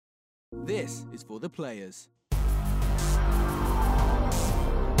This is for the players.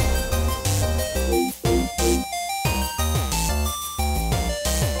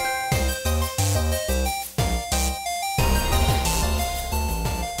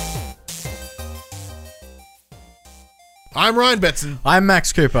 I'm Ryan Betson. I'm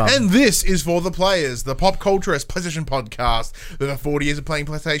Max Cooper. And this is For the Players, the pop culturist PlayStation podcast. With over 40 years of playing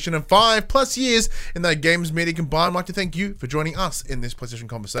PlayStation and 5+ years in the games media combined, I'd like to thank you for joining us in this PlayStation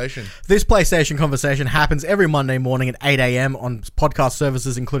conversation. This PlayStation conversation happens every Monday morning at 8 a.m. on podcast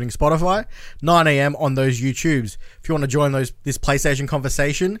services including Spotify, 9 a.m. on those YouTubes. If you want to join this PlayStation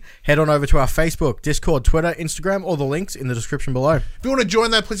conversation, head on over to our Facebook, Discord, Twitter, Instagram, or the links in the description below. If you want to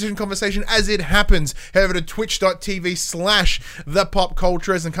join that PlayStation conversation as it happens, head over to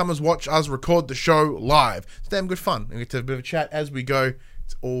twitch.tv/thepopculturist and come and watch us record the show live. It's damn good fun. We get to have a bit of a chat as we go.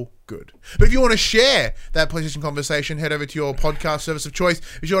 It's all good. But if you want to share that PlayStation conversation, head over to your podcast service of choice.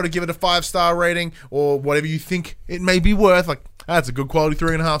 Be sure to give it a 5-star rating or whatever you think it may be worth. Like, that's a good quality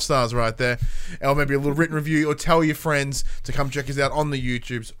 3.5 stars right there. Or maybe a little written review, or tell your friends to come check us out on the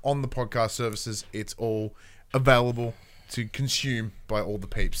YouTubes, on the podcast services. It's all available to consume by all the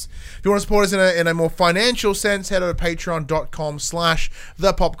peeps. If you want to support us in a more financial sense, head over to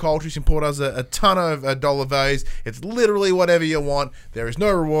patreon.com/thepopculture. You can support us a ton of dollar values. It's literally whatever you want. There is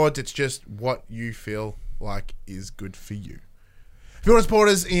no rewards. It's just what you feel like is good for you. If you want to support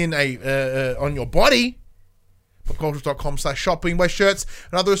us in on your body, popcultures.com/shopping, buy shirts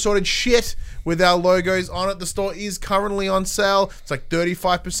and other assorted shit with our logos on it. The store is currently on sale. It's like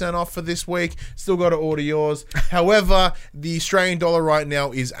 35% off for this week. Still got to order yours. However, the Australian dollar right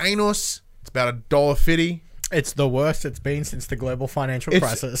now is anus. It's about $1.50. It's the worst it's been since the global financial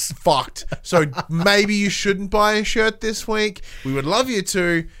crisis. Fucked. So maybe you shouldn't buy a shirt this week. We would love you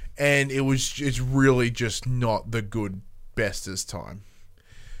to. And it's really just not the good bestest time.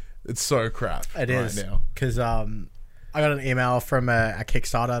 It's so crap. It is now. Because I got an email from a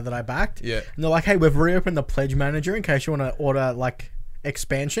Kickstarter that I backed. Yeah. And they're like, hey, we've reopened the pledge manager in case you want to order like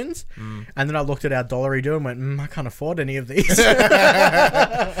expansions. And then I looked at our dollar redo and went, I can't afford any of these. Well,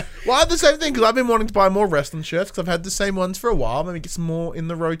 I had the same thing because I've been wanting to buy more wrestling shirts because I've had the same ones for a while. Maybe get some more in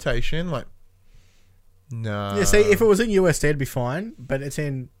the rotation. Like, no. Yeah, see, if it was in USD, it'd be fine. But it's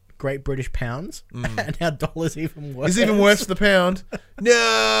in Great British Pounds. And our dollar's even worse. It's even worse for the pound.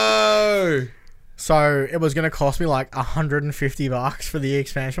 No. So it was going to cost me like $150 for the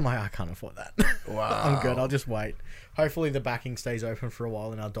expansion. I'm like, I can't afford that. Wow. I'm good. I'll just wait. Hopefully the backing stays open for a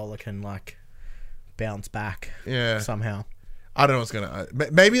while and our dollar can like bounce back somehow. I don't know what's going to...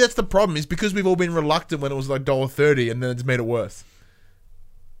 Maybe that's the problem. Is because we've all been reluctant when it was like $1.30 and then it's made it worse.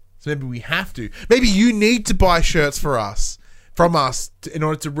 So maybe we have to. Maybe you need to buy shirts from us in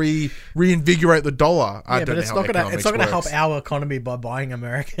order to reinvigorate the dollar. Yeah, but it's not going to help our economy by buying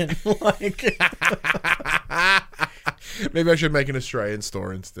American. Maybe I should make an Australian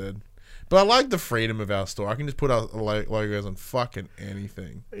store instead. But I like the freedom of our store. I can just put our logos on fucking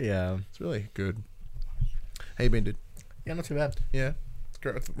anything. Yeah. It's really good. How you been, dude? Yeah, not too bad. Yeah. It's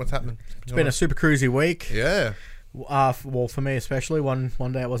great. What's happening? It's been a super cruisy week. Yeah. Well, for me especially, one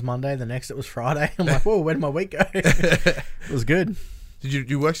day it was Monday, the next it was Friday. I'm like, whoa, where did my week go? It was good. Did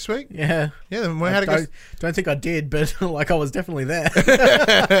you work this week? Yeah. Yeah, then how'd it go? Don't think I did, but like I was definitely there.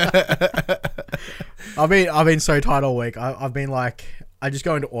 I've been so tired all week. I've been like, I just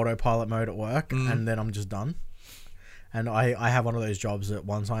go into autopilot mode at work and then I'm just done. And I have one of those jobs that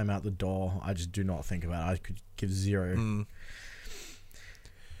once I'm out the door, I just do not think about it. I could give zero.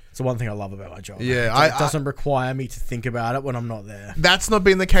 It's the one thing I love about my job. Yeah, it doesn't require me to think about it when I'm not there. That's not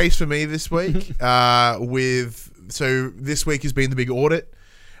been the case for me this week. So this week has been the big audit.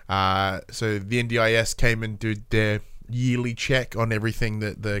 So the NDIS came and did their yearly check on everything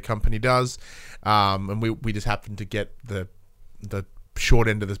that the company does, and we just happened to get the short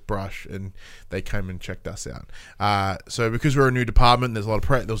end of this brush, and they came and checked us out. So because we're a new department, there was a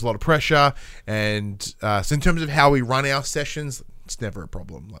lot of pressure, and so in terms of how we run our sessions, it's never a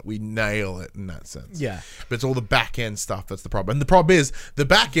problem. Like, we nail it in that sense. Yeah. But it's all the back end stuff that's the problem. And the problem is the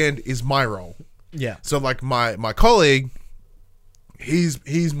back end is my role. Yeah. So like my colleague,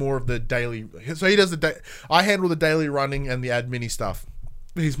 he's more of the daily. So he does I handle the daily running and the admin-y stuff.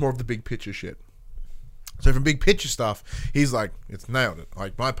 He's more of the big picture shit. So from big picture stuff, he's like, it's nailed it.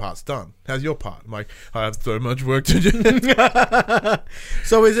 Like, my part's done. How's your part? I'm like, I have so much work to do.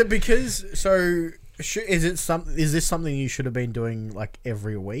 So is it because is this something you should have been doing like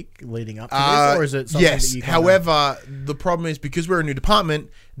every week leading up to this, or is it something yes. that you However, the problem is because we're a new department,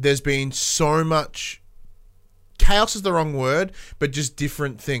 there's been so much chaos is the wrong word, but just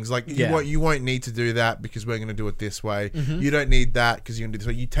different things. Like Yeah. you won't need to do that because we're going to do it this way. You don't need that because you're going to do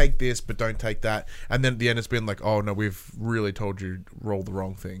this way. You take this, but don't take that. And then at the end, it's been like, oh no, we've really told you roll the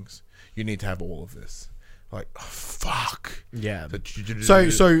wrong things. You need to have all of this. Like, oh, fuck. Yeah.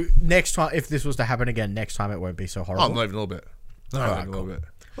 So next time, if this was to happen again, next time it won't be so horrible. Oh, not even a little bit. Not Alright, even a little bit.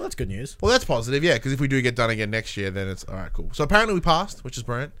 Well, that's good news. Well, that's positive, yeah, because if we do get done again next year, then it's all right, cool. So apparently we passed, which is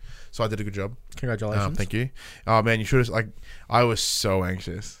brilliant. So I did a good job. Congratulations. Thank you. Oh, man, you should have, like, I was so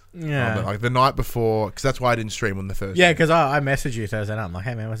anxious. Yeah. Like, the night before, because that's why I didn't stream on the first Yeah, day. because I messaged you Thursday night. I'm like,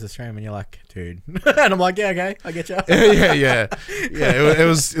 hey, man, what's the stream? And you're like, dude. And I'm like, yeah, okay, I get you. yeah. It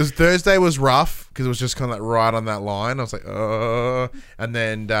was Thursday was rough because it was just kind of like right on that line. I was like, and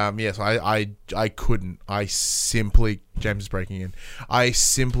then so I couldn't. I simply James is breaking in. I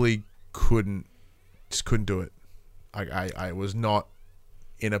simply couldn't do it. I was not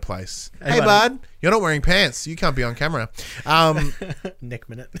in a place. Hey, bud, you're not wearing pants. You can't be on camera. Neck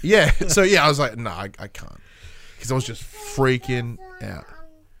minute. Yeah. So yeah, I was like, no, I can't because I was just freaking out.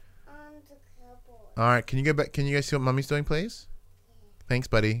 All right, can you go back? Can you guys see what Mummy's doing, please? Thanks,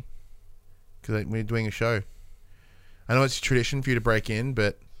 buddy. Because we're doing a show. I know it's a tradition for you to break in,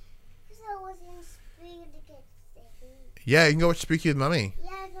 but yeah, you can go watch Spooky with Mummy.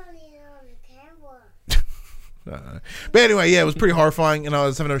 But anyway, yeah, it was pretty horrifying, and I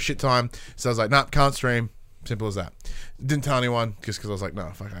was having a shit time. So I was like, nah, can't stream. Simple as that. Didn't tell anyone just because I was like, no,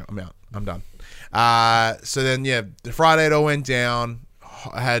 fuck, I'm out. I'm done. So then, yeah, the Friday it all went down.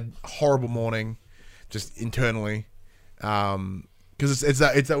 I had a horrible morning, just internally, because it's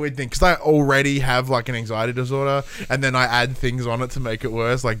that weird thing. Because I already have like an anxiety disorder, and then I add things on it to make it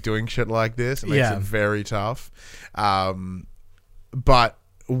worse, like doing shit like this. It makes it very tough. But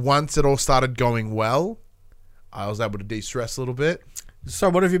once it all started going well, I was able to de-stress a little bit. So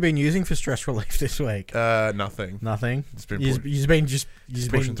what have you been using for stress relief this week? Nothing. Nothing. It's been You've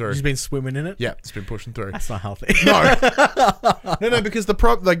pushing through. You've been swimming in it. Yeah, it's been pushing through. That's not healthy. No, because the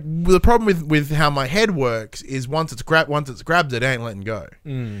problem with how my head works is once it's grabbed, it ain't letting go.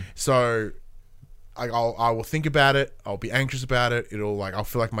 So I will think about it. I'll be anxious about it. I'll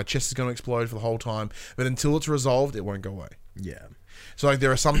feel like my chest is going to explode for the whole time. But until it's resolved, it won't go away. Yeah. So like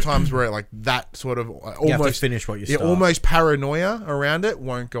there are some times where like that sort of almost you have to finish what you start. almost paranoia around it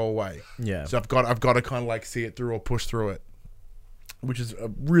won't go away. Yeah. So I've got to kind of like see it through or push through it, which is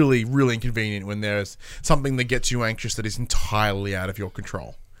really, really inconvenient when there's something that gets you anxious that is entirely out of your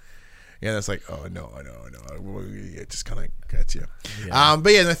control. Yeah, that's like, oh no, I know. It just kind of gets you. Yeah.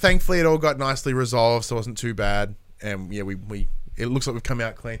 But yeah, no, thankfully it all got nicely resolved, so it wasn't too bad. And yeah, we it looks like we've come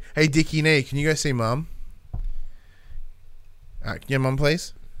out clean. Hey, Dickie Nee, can you go see Mum? Can you have Mum,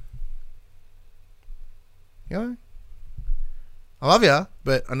 please? Yeah. I love you,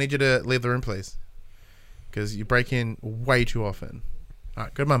 but I need you to leave the room, please, because you break in way too often. All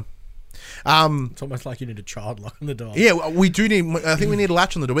right, good, Mum. It's almost like you need a child lock on the door. Yeah, we do need. I think we need a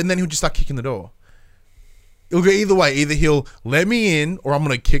latch on the door, and then he'll just start kicking the door. It'll go either way. Either he'll let me in, or I'm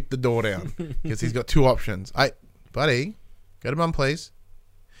gonna kick the door down because he's got two options. Buddy, go to Mum, please.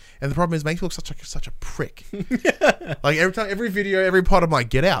 And the problem is, it makes me look such a prick. Like every video, every pod, I'm like,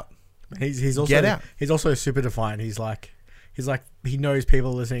 get out. He's also Get out. He's also super defiant. He's like he knows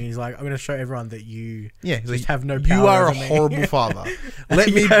people listening. He's like, I'm going to show everyone that you just have no power. You are a over me. horrible father.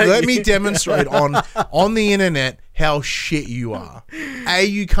 Let me demonstrate on the internet how shit you are. A,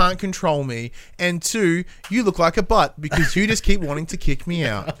 you can't control me, and two, you look like a butt because you just keep wanting to kick me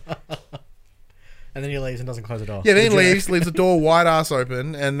out. And then he leaves and doesn't close the door. Yeah, then he leaves the door wide ass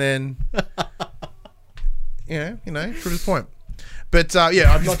open, and then you know, for his point. But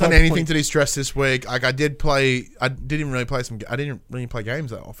yeah, I've not done anything to de-stress this week. Like I didn't really play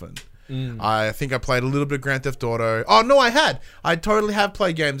games that often. I think I played a little bit of Grand Theft Auto. Oh no, I totally have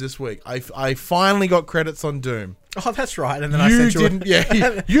played games this week. I finally got credits on Doom. Oh, that's right. And then I sent you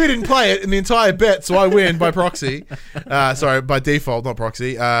you didn't play it in the entire bet, so I win by proxy. Sorry, by default, not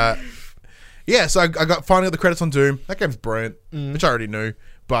proxy. Yeah, so I finally got the credits on Doom. That game's brilliant, which I already knew,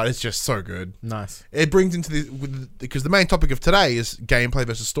 but it's just so good. Nice. It brings into because the main topic of today is gameplay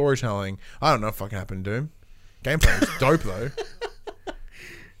versus storytelling. I don't know if fucking happened in Doom. Gameplay is dope though.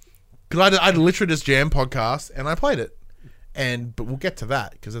 Because I literally just jam podcast and I played it, but we'll get to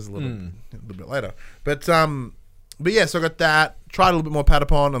that because there's a little bit later. But yeah, so I got that. Tried a little bit more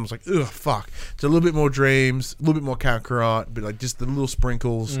Patapon. I was like, ugh, fuck. So a little bit more Dreams, a little bit more Kakarot, but like just the little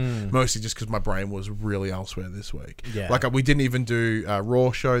sprinkles. Mostly just because my brain was really elsewhere this week. Yeah. Like we didn't even do a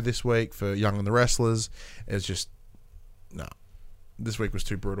Raw show this week for Young and the Wrestlers. It's just, no. This week was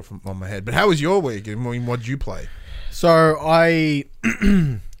too brutal on my head. But how was your week? I mean, what did you play? So I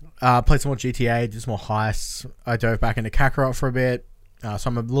Played some more GTA, did some more heists. I dove back into Kakarot for a bit. So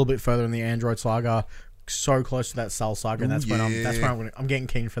I'm a little bit further in the Android saga. So close to that Cell saga, and that's when I'm getting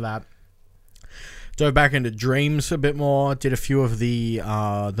keen for that. Dove back into Dreams a bit more. Did a few of the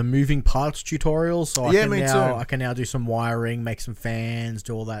moving parts tutorials. So I can now do some wiring, make some fans,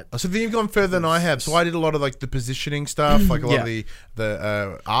 do all that. So then you've gone further than I have. So I did a lot of like the positioning stuff, like a lot of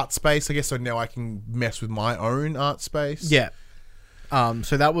the art space, I guess. So now I can mess with my own art space. Yeah.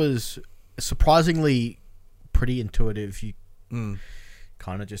 So that was surprisingly pretty intuitive. You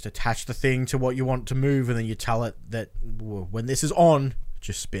kind of just attach the thing to what you want to move, and then you tell it that when this is on,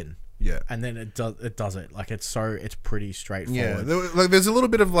 just spin. Yeah, and then it does it. Like it's pretty straightforward. Yeah, like there's a little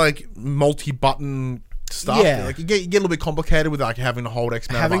bit of like multi-button stuff. Yeah, like you get a little bit complicated with like having to hold X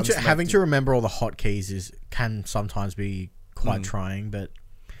amount of buttons. Having to remember all the hotkeys can sometimes be quite trying, but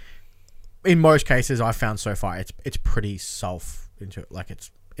in most cases I've found so far it's pretty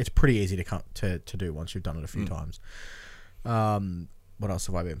it's pretty easy to do once you've done it a few times. What else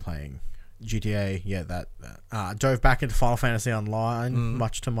have I been playing? GTA, yeah, that. Dove back into Final Fantasy Online,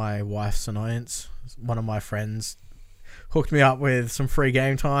 much to my wife's annoyance. One of my friends hooked me up with some free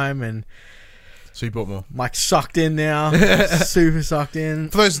game time, and so you bought more. Like sucked in now, super sucked in.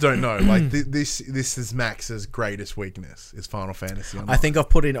 For those who don't know, like this is Max's greatest weakness is Final Fantasy Online. I think I've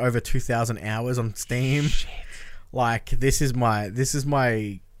put in over 2,000 hours on Steam. Shit. Like this is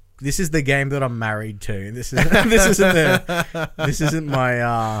the game that I'm married to. This isn't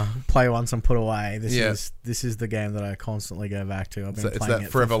my play once and put away. This is the game that I constantly go back to. I've been playing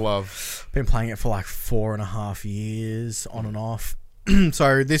it forever love. Been playing it for like 4.5 years on and off.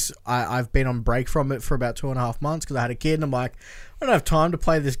 So I've been on break from it for about 2.5 months because I had a kid, and I'm like, I don't have time to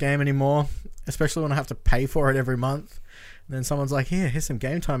play this game anymore, especially when I have to pay for it every month. And then someone's like, here's some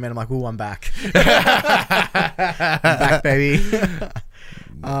game time, man. I'm like, ooh, I'm back. I'm back, baby.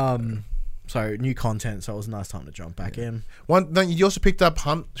 So new content, so it was a nice time to jump back in. You also picked up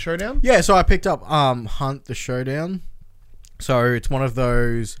Hunt Showdown? Yeah, so I picked up Hunt the Showdown. So it's one of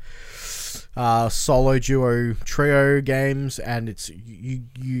those solo, duo, trio games, and it's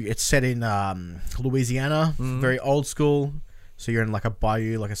set in Louisiana, very old school. So you're in like a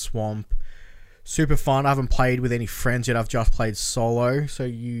bayou, like a swamp. Super fun. I haven't played with any friends yet. I've just played solo. So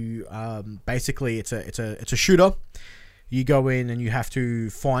you basically it's a shooter. You go in and you have to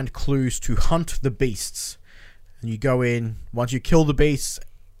find clues to hunt the beasts. And you go in, once you kill the beasts,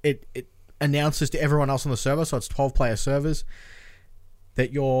 it announces to everyone else on the server, so it's 12-player servers,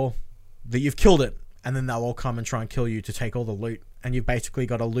 that you've killed it. And then they'll all come and try and kill you to take all the loot. And you've basically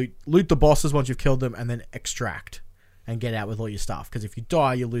got to loot the bosses once you've killed them, and then extract and get out with all your stuff. Because if you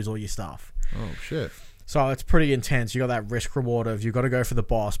die, you lose all your stuff. Oh, shit. So it's pretty intense. You got that risk reward of you've got to go for the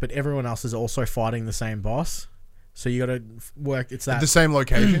boss, but everyone else is also fighting the same boss. So you got to work. It's that at the same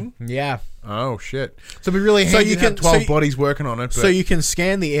location. Yeah. Oh shit! So it'd be really handy. So you can have 12 bodies working on it. But... So you can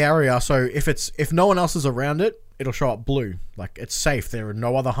scan the area. So if no one else is around it, it'll show up blue, like it's safe. There are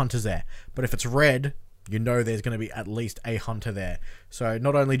no other hunters there. But if it's red, you know there's going to be at least a hunter there. So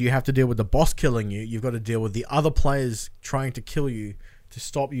not only do you have to deal with the boss killing you, you've got to deal with the other players trying to kill you to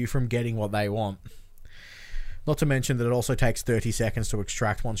stop you from getting what they want. Not to mention that it also takes 30 seconds to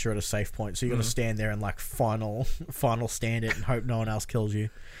extract once you're at a safe point. So you got to stand there and like final stand it and hope no one else kills you.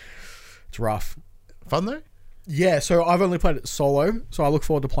 It's rough. Fun though? Yeah, so I've only played it solo, so I look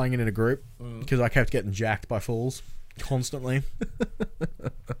forward to playing it in a group because I kept getting jacked by fools constantly.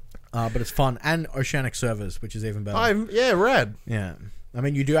 But it's fun. And Oceanic servers, which is even better. Yeah, rad. Yeah. I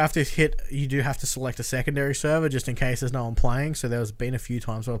mean, you do have to select a secondary server just in case there's no one playing. So there's been a few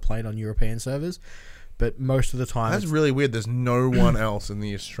times where I've played on European servers. But most of the time... That's really weird. There's no one else in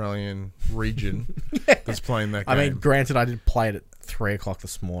the Australian region that's playing that game. I mean, granted, I did play it at 3 o'clock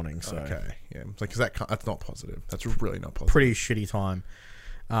this morning. So. Okay, yeah. Like, that's not positive. That's really not positive. Pretty shitty time.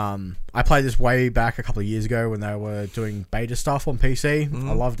 I played this way back a couple of years ago when they were doing beta stuff on PC.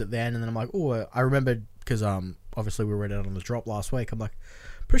 I loved it then. And then I'm like, oh, I remembered because obviously we read it on the drop last week. I'm like,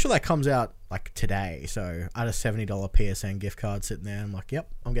 pretty sure that comes out like today. So I had a $70 PSN gift card sitting there. I'm like, yep,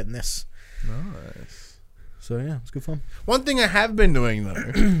 I'm getting this. Nice. So yeah, it's good fun. One thing I have been doing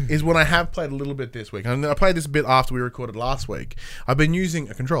though is when I have played a little bit this week, and I played this a bit after we recorded last week, I've been using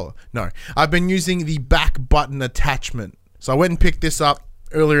a controller. No, I've been using the back button attachment. So I went and picked this up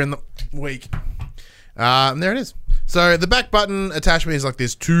earlier in the week. And there it is. So the back button attachment is like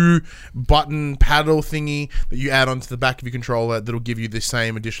this 2-button paddle thingy that you add onto the back of your controller that'll give you the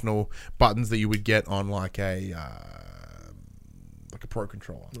same additional buttons that you would get on like a Pro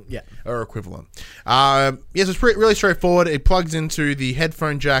Controller. Yeah. Or equivalent. Yes, it's really straightforward. It plugs into the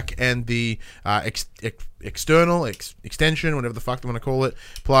headphone jack and the external extension, whatever the fuck they want to call it,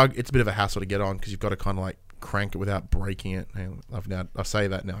 plug. It's a bit of a hassle to get on because you've got to kind of like crank it without breaking it. I say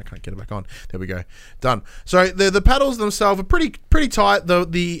that now, I can't get it back on. There we go. Done. So the paddles themselves are pretty tight.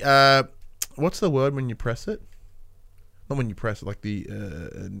 The what's the word when you press it? Not when you press it, like the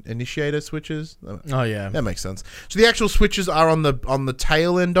initiator switches. Oh yeah, that makes sense. So the actual switches are on the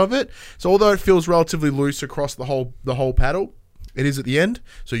tail end of it. So although it feels relatively loose across the whole paddle, it is at the end.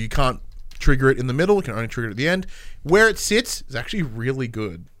 So you can't trigger it in the middle. You can only trigger it at the end. Where it sits is actually really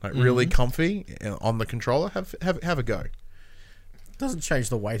good, like really comfy on the controller. Have a go. Doesn't change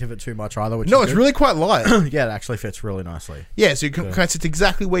the weight of it too much either. Which No, is it's good. really quite light. Yeah, it actually fits really nicely. Yeah, so you can kind of sit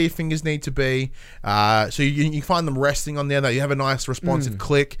exactly where your fingers need to be. So you find them resting on there. You have a nice responsive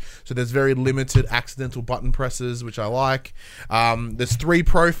click. So there's very limited accidental button presses, which I like. There's 3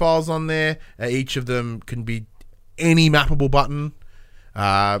 profiles on there. Each of them can be any mappable button.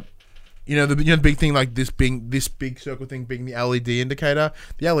 The big thing, like this big circle thing being the LED indicator.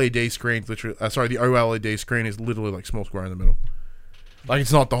 The LED screen, the OLED screen is literally like small square in the middle. Like,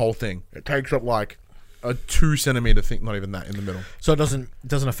 it's not the whole thing. It takes up like a 2 centimeter thing, not even that, in the middle. So it doesn't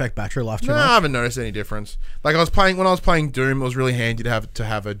affect battery life too No, much? I haven't noticed any difference. Like, when I was playing Doom, it was really handy to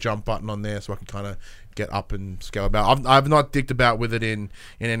have a jump button on there so I could kind of get up and scale about. I've not dicked about with it in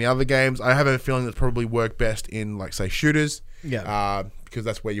any other games. I have a feeling that's probably work best in, like, say, shooters. Yeah. Because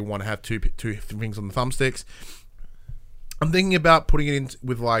that's where you want to have two things on the thumbsticks. I'm thinking about putting it in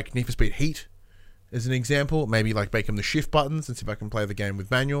with, like, Need for Speed Heat as an example. Maybe like make them the shift buttons and see if I can play the game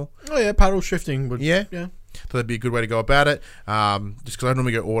with manual. Oh yeah, paddle shifting would. Yeah. Yeah. So that'd be a good way to go about it. Just because I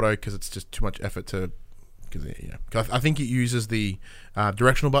normally go auto because it's just too much effort to. Because I think it uses the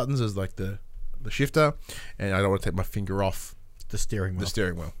directional buttons as like the shifter, and I don't want to take my finger off the steering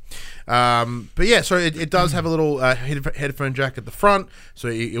wheel. But yeah, so it does have a little headphone jack at the front, so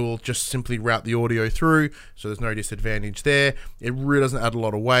it will just simply route the audio through. So there's no disadvantage there. It really doesn't add a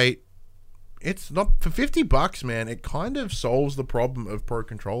lot of weight. It's not for $50, man. It kind of solves the problem of Pro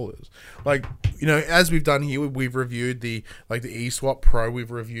controllers. Like, as we've done here, we've reviewed the eSwap Pro,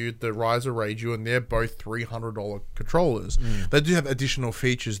 we've reviewed the Ryzer Radeon, and they're both $300 controllers. They do have additional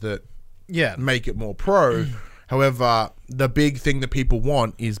features that make it more pro. However, the big thing that people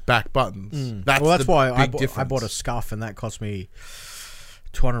want is back buttons. That's why I bought a scuff, and that cost me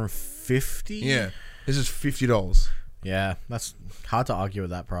 $250. Yeah, this is $50. Yeah, that's hard to argue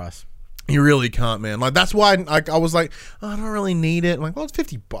with that price. You really can't, man. Like, that's why I was like, I don't really need it. I'm like, well, it's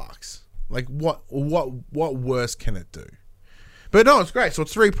 $50. Like, what worse can it do? But no, it's great. So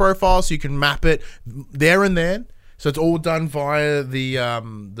it's 3 profiles, so you can map it there and then. So it's all done via the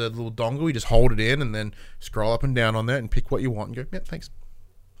little dongle. You just hold it in and then scroll up and down on there and pick what you want and go, yeah, thanks.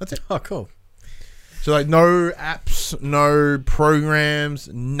 That's it. Oh, cool. So like no apps, no programs,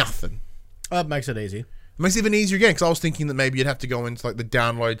 nothing. That makes it easy. It makes it even easier again because I was thinking that maybe you'd have to go into like the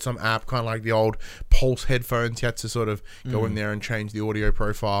download some app, kind of like the old Pulse headphones. You had to sort of go in there and change the audio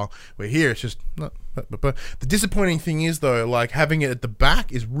profile. Where here it's just the disappointing thing is though, like having it at the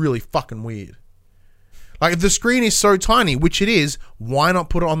back is really fucking weird. Like if the screen is so tiny, which it is, why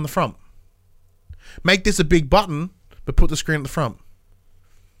not put it on the front? Make this a big button, but put the screen at the front.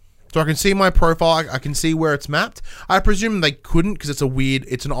 So I can see my profile, I can see where it's mapped. I presume they couldn't because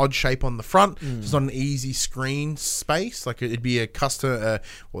it's an odd shape on the front. So it's not an easy screen space. Like it'd be a custom, it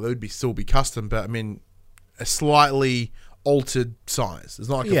would still be custom, but I mean, a slightly altered size. It's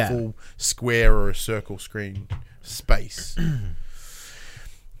not like a full square or a circle screen space.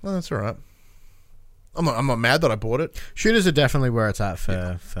 Well, that's all right. I'm not mad that I bought it. Shooters are definitely where it's at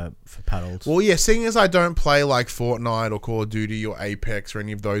for paddles. Well, yeah, seeing as I don't play like Fortnite or Call of Duty or Apex or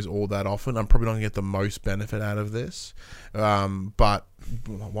any of those all that often, I'm probably not going to get the most benefit out of this. But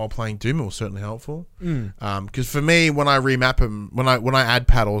while playing Doom, it was certainly helpful. Because for me, when I remap them, when I add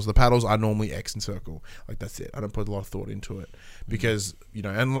paddles, the paddles are normally X and circle. Like that's it. I don't put a lot of thought into it because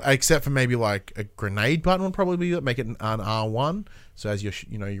and except for maybe like a grenade button would probably be make it an R1. So as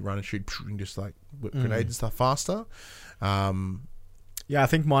you run and shoot and just like whip grenades and stuff faster. Yeah, I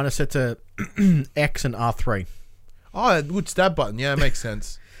think mine is set to X and R3. Oh, a good stab button. Yeah, it makes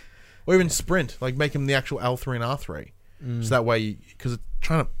sense. Or even sprint, like make them the actual L3 and R3. So that way, because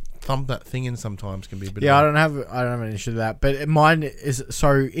trying to thumb that thing in sometimes can be a bit. Yeah, I don't have an issue with that. But mine is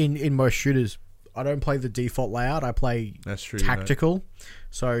so in most shooters, I don't play the default layout. I play tactical.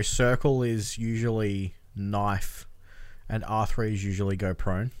 So circle is usually knife, and R3 is usually go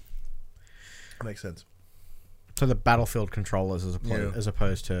prone. Makes sense. So the Battlefield controllers Yeah. as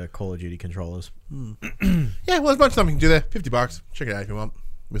opposed to Call of Duty controllers. Yeah, well, there's much something you can do there. $50. Check it out if you want.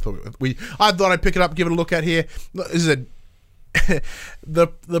 I thought I'd pick it up, give it a look at here. This is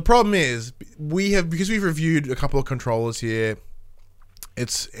the problem is because we've reviewed a couple of controllers here.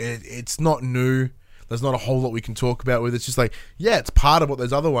 It's not new. There's not a whole lot we can talk about with it. It's just like, yeah, it's part of what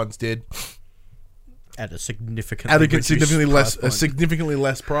those other ones did At a significantly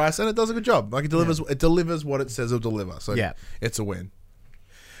less price, and it does a good job. Like it delivers what it says it'll deliver. So Yeah. it's a win.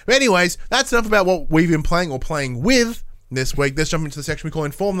 But anyways, that's enough about what we've been playing or playing with this week. Let's jump into the section we call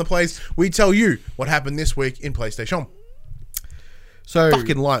Inform the Plays. We tell you what happened this week in PlayStation. So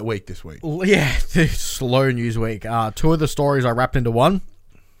Fucking light week this week. yeah, slow news week. Two of the stories are wrapped into one.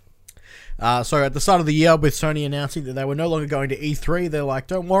 So at the start of the year, with Sony announcing that they were no longer going to E3, they're like,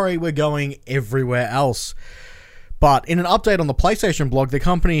 don't worry, we're going everywhere else. But in an update on the PlayStation blog, the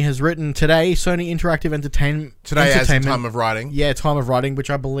company has written today, Sony Interactive Entertainment... Today as the time of writing. Yeah, time of writing,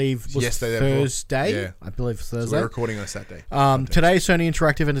 which I believe was Yesterday, Thursday. yeah. I believe it's So Thursday. we're recording on a Saturday. Today, Sony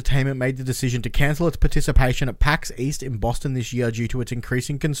Interactive Entertainment made the decision to cancel its participation at PAX East in Boston this year due to its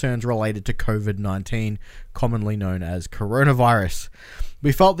increasing concerns related to COVID-19, commonly known as coronavirus.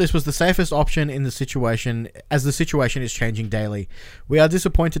 We felt this was the safest option in the situation, as the situation is changing daily. We are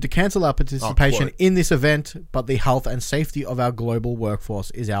disappointed to cancel our participation in this event, but the health and safety of our global workforce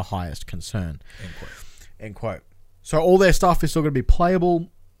is our highest concern. End quote. So all their stuff is still going to be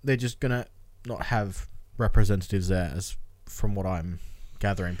playable. They're just going to not have representatives there, as from what I'm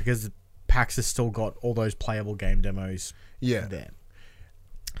gathering, because PAX has still got all those playable game demos there.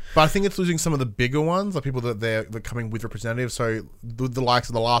 But I think it's losing some of the bigger ones, like people that they're coming with representatives. So the likes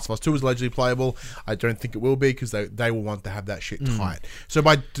of The Last of Us 2 is allegedly playable. I don't think it will be because they will want to have that shit tight. So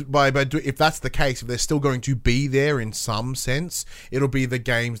if that's the case, if they're still going to be there in some sense, it'll be the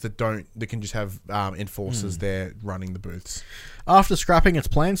games that can just have enforcers there running the booths. After scrapping its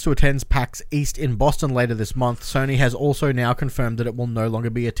plans to attend PAX East in Boston later this month, Sony has also now confirmed that it will no longer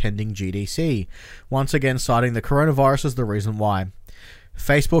be attending GDC, once again citing the coronavirus as the reason why.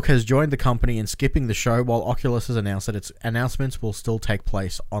 Facebook has joined the company in skipping the show, while Oculus has announced that its announcements will still take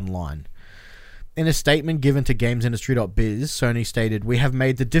place online. In a statement given to GamesIndustry.biz, Sony stated, "We have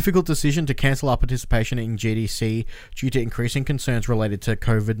made the difficult decision to cancel our participation in GDC due to increasing concerns related to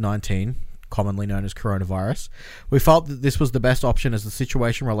COVID-19, commonly known as coronavirus. We felt that this was the best option as the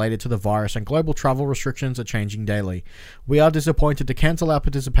situation related to the virus and global travel restrictions are changing daily. We are disappointed to cancel our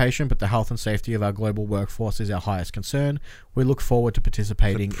participation, but the health and safety of our global workforce is our highest concern. We look forward to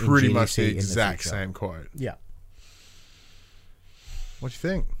participating in GDC Pretty much the in exact the future." same quote. Yeah. What do you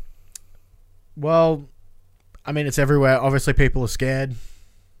think? Well, I mean, it's everywhere. Obviously, people are scared.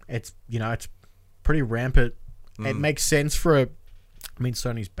 It's pretty rampant. It makes sense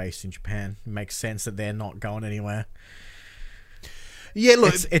Sony's based in Japan. It makes sense that they're not going anywhere. Yeah,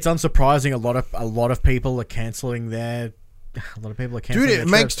 look, it's unsurprising. A lot of people are canceling their. A lot of people are canceling. dude, their it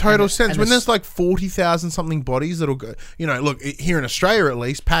makes trips. total And sense when there's like 40,000 something bodies that'll go. Look here in Australia at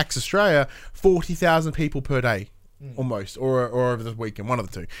least, PAX Australia, 40,000 people per day. Almost, or over the weekend, one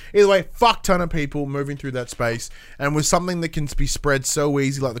of the two. Either way, fuck ton of people moving through that space, and with something that can be spread so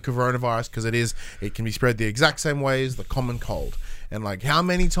easy like the coronavirus, because it can be spread the exact same way as the common cold. And like, how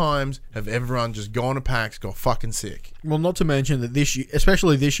many times have everyone just gone to PAX, got fucking sick? Well, not to mention that this year,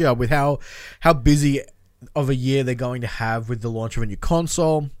 especially this year, with how busy of a year they're going to have with the launch of a new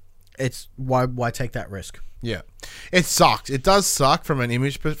console, it's why take that risk? Yeah, it sucks. It does suck from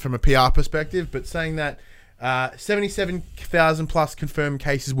a PR perspective, but saying that. 77,000 plus confirmed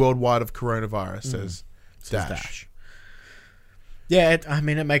cases worldwide of coronavirus, says Dash. Yeah,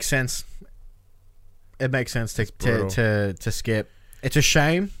 it makes sense. It makes sense to skip. It's a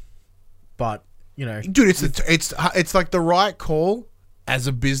shame, but dude, it's like the right call as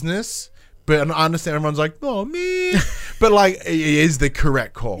a business. But I understand everyone's like, oh man, but like it is the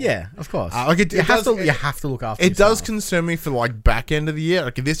correct call. Yeah, of course. You have to look after. It does concern me for like back end of the year.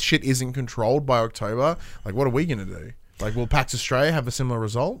 Like if this shit isn't controlled by October, like what are we gonna do? Like will PAX Australia have a similar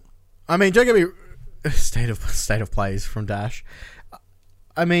result? I mean, don't get me. State of plays from Dash.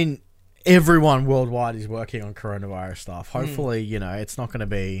 I mean, everyone worldwide is working on coronavirus stuff. Hopefully, it's not going to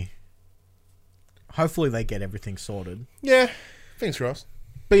be. Hopefully, they get everything sorted. Yeah, fingers crossed.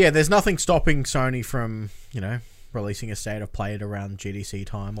 But yeah, there's nothing stopping Sony from, releasing a state of play at around GDC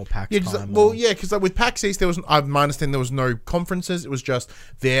time or PAX time. Because with PAX East, my understanding there was no conferences. It was just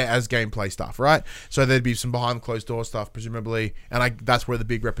there as gameplay stuff, right? So there'd be some behind closed door stuff, presumably, and that's where the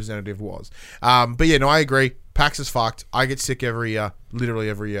big representative was. But yeah, no, I agree. PAX is fucked. I get sick every year, literally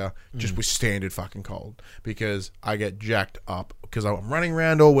every year, just with standard fucking cold because I get jacked up because I'm running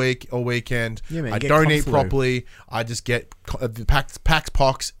around all weekend. Yeah, man, I get don't Kung eat Flu. properly. I just get pax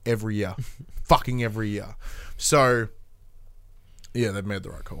pox every year, fucking every year. So, yeah, they've made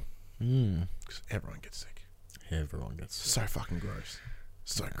the right call. 'Cause everyone gets sick. Everyone gets. So fucking gross.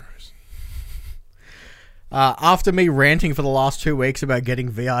 So gross. After me ranting for the last 2 weeks about getting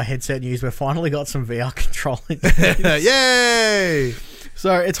VR headset news, we've finally got some VR controlling. Yay!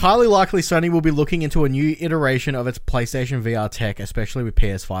 So it's highly likely Sony will be looking into a new iteration of its PlayStation VR tech, especially with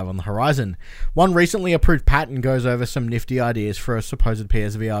PS5 on the horizon. One recently approved patent goes over some nifty ideas for a supposed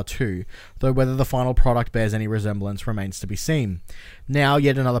PSVR 2, though whether the final product bears any resemblance remains to be seen. Now,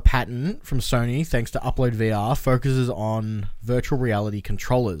 yet another patent from Sony, thanks to Upload VR, focuses on virtual reality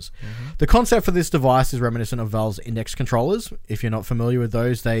controllers. The concept for this device is reminiscent of Valve's Index controllers. If you're not familiar with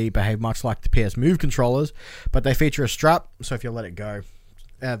those, they behave much like the PS Move controllers, but they feature a strap, so if you let it go,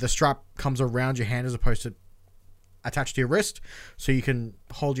 the strap comes around your hand as opposed to attached to your wrist, so you can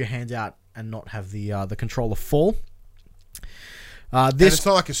hold your hand out and not have the controller fall. And it's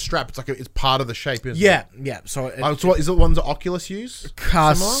not like a strap; it's like it's part of the shape, isn't it? Yeah. So, So what is it? Ones that Oculus use?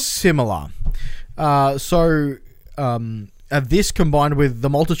 Similar. This combined with the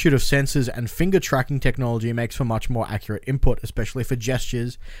multitude of sensors and finger tracking technology makes for much more accurate input, especially for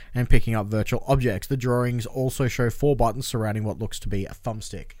gestures and picking up virtual objects. The drawings also show 4 buttons surrounding what looks to be a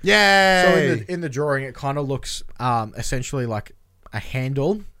thumbstick. Yay! So in the drawing, it kind of looks essentially like a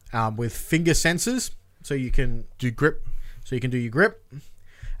handle with finger sensors, so you can do grip. So you can do your grip,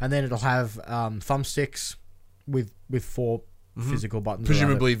 and then it'll have thumbsticks with 4 physical buttons.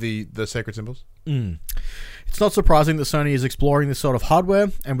 Presumably the sacred symbols. It's not surprising that Sony is exploring this sort of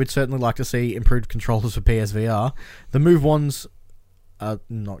hardware, and we'd certainly like to see improved controllers for PSVR. The Move ones are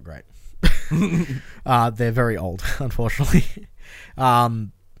not great. They're very old, unfortunately.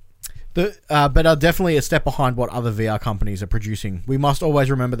 But are definitely a step behind what other VR companies are producing. We must always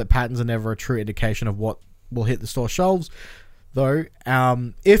remember that patents are never a true indication of what will hit the store shelves. Though,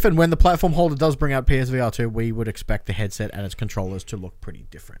 if and when the platform holder does bring out PSVR 2, we would expect the headset and its controllers to look pretty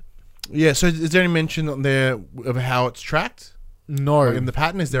different. Yeah, so is there any mention on there of how it's tracked? No. Like in the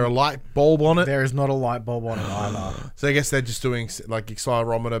patent, is there a light bulb on it? There is not a light bulb on it either. So I guess they're just doing like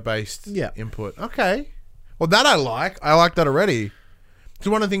accelerometer-based Yeah. input. Okay. Well, that I like. I like that already.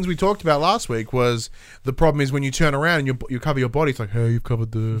 So one of the things we talked about last week was the problem is when you turn around and you cover your body, it's like, hey, you've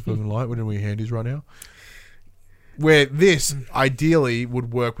covered the fucking light. What are your handies right now? Where this ideally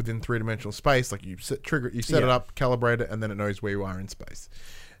would work within 3-dimensional space, like you set it up, calibrate it, and then it knows where you are in space.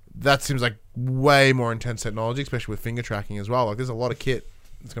 That seems like way more intense technology, especially with finger tracking as well. Like, there's a lot of kit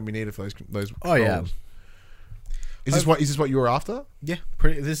that's going to be needed for those. Oh yeah. controls. Is this what you were after? Yeah,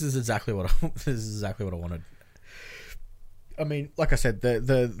 this is exactly what I wanted. I mean, like I said,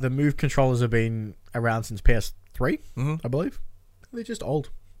 the Move controllers have been around since PS3, I believe. They're just old.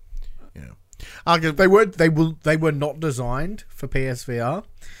 Yeah. They were not designed for PSVR,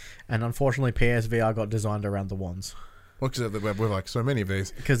 and unfortunately, PSVR got designed around the ones. Well, because we're like so many of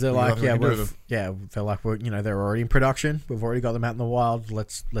these. Because they're like, they're like, they're already in production. We've already got them out in the wild.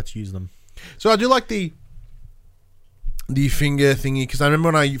 Let's use them. So I do like the finger thingy, because I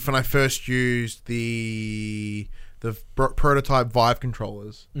remember when I first used the prototype Vive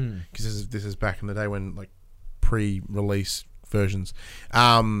controllers, because this is back in the day when like pre-release versions.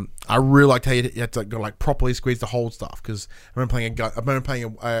 I really liked how you had to go like properly squeeze to hold stuff, because I remember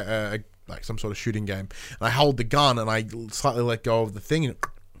playing a like some sort of shooting game, and I hold the gun and I slightly let go of the thing, and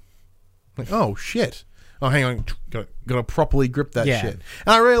like, oh shit. Oh, hang on, gotta properly grip that shit. And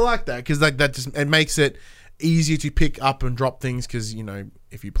I really like that, because that just it makes it easier to pick up and drop things, because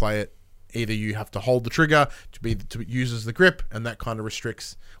if you play it, either you have to hold the trigger to use as the grip, and that kind of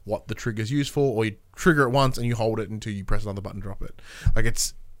restricts what the trigger's used for, or you trigger it once and you hold it until you press another button, drop it. Like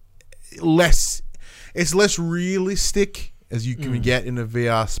it's less realistic as you can get in a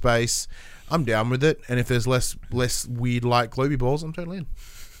VR space. I'm down with it, and if there's less weird light globy balls, I'm totally in.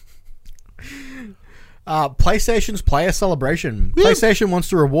 PlayStation's Player Celebration. Woo! PlayStation wants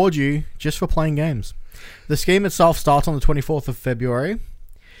to reward you just for playing games. The scheme itself starts on the 24th of February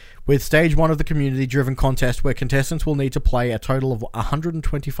with stage 1 of the community-driven contest, where contestants will need to play a total of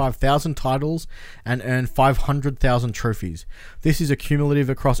 125,000 titles and earn 500,000 trophies. This is accumulative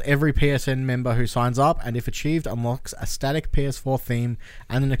across every PSN member who signs up, and if achieved, unlocks a static PS4 theme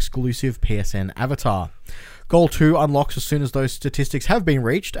and an exclusive PSN avatar. Goal 2 unlocks as soon as those statistics have been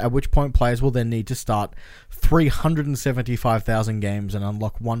reached, at which point players will then need to start 375,000 games and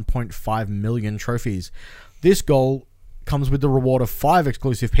unlock 1.5 million trophies. This goal comes with the reward of 5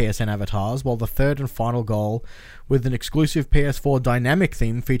 exclusive PSN avatars, while the third and final goal, with an exclusive PS4 dynamic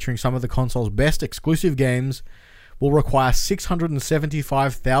theme featuring some of the console's best exclusive games, will require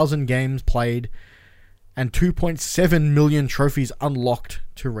 675,000 games played and 2.7 million trophies unlocked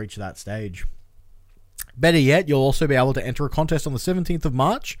to reach that stage. Better yet, you'll also be able to enter a contest on the 17th of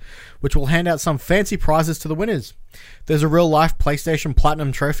March, which will hand out some fancy prizes to the winners. There's a real-life PlayStation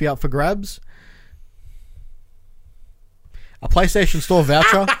Platinum trophy up for grabs, a PlayStation Store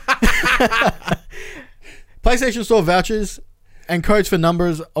voucher, PlayStation Store vouchers, and codes for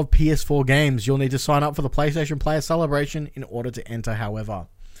numbers of PS4 games. You'll need to sign up for the PlayStation Player Celebration in order to enter, however.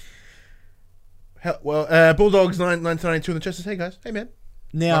 Well, Bulldogs 1992 in the chest says, hey guys, hey man.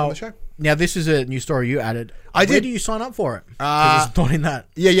 Welcome to the show. Now this is a new story you added. I Where did. do you sign up for it? 'Cause it's not in that.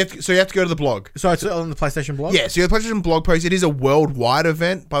 Yeah, you have to go to the blog. So it's on the PlayStation blog? Yeah, so the PlayStation blog post, it is a worldwide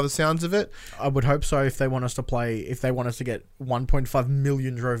event by the sounds of it. I would hope so if they want us to play, if they want us to get 1.5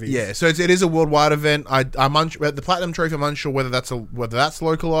 million trophies. Yeah, so it is a worldwide event. I'm unsure, the Platinum Trophy, I'm unsure whether that's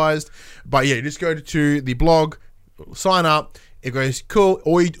localized. But yeah, you just go to the blog, sign up. It goes, cool.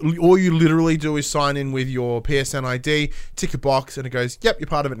 All you literally do is sign in with your PSN ID, tick a box, and it goes, yep, you're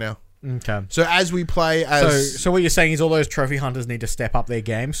part of it now. Okay. So as we play So what you're saying is all those trophy hunters need to step up their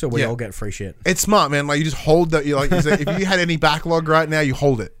game so we all get free shit. It's smart, man. Like, you just hold that. You like, if you had any backlog right now, you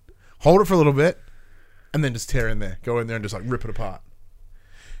hold it for a little bit, and then just tear in there, go in there, and just like rip it apart.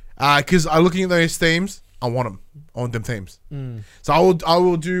 Because I'm looking at those themes, I want them. I want them themes. So I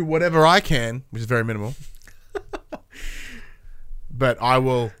will do whatever I can, which is very minimal. But I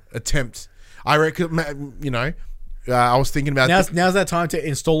will attempt. I reckon, I was thinking about now's that time to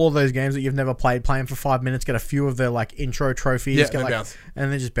install all those games that you've never played, play them for 5 minutes, get a few of their like intro trophies, bounce.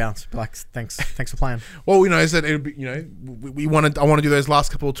 And then just bounce. Be like, thanks for playing. Well, is that it'd be, I want to do those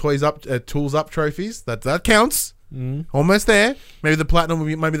last couple of tools up trophies. That counts. Almost there. Maybe the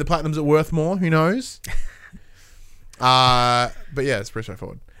platinums are worth more. Who knows? But yeah, it's pretty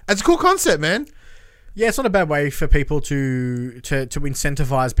straightforward. It's a cool concept, man. Yeah, it's not a bad way for people to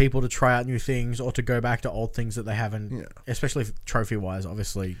incentivize people to try out new things or to go back to old things that they haven't, especially trophy-wise,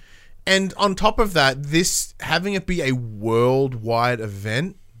 obviously. And on top of that, having it be a worldwide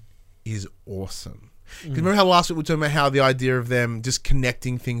event is awesome. Because remember how last week we were talking about how the idea of them just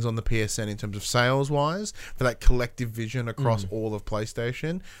connecting things on the PSN in terms of sales-wise for that collective vision across all of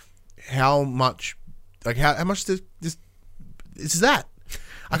PlayStation? How much this is that?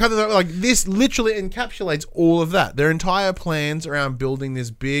 I kind of like this literally encapsulates all of that. Their entire plans around building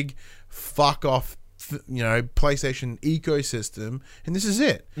this big fuck off, PlayStation ecosystem, and this is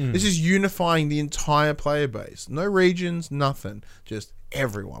it. This is unifying the entire player base. No regions, nothing, just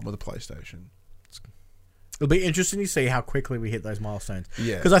everyone with a PlayStation. It'll be interesting to see how quickly we hit those milestones.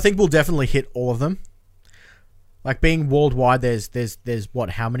 Yeah, because I think we'll definitely hit all of them. Like being worldwide, there's what?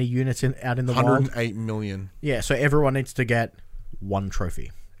 How many units out in the world? 108 million. Yeah, so everyone needs to get one trophy.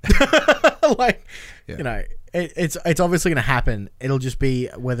 It's obviously going to happen. It'll just be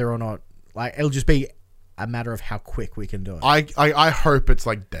whether or not, it'll just be a matter of how quick we can do it. I hope it's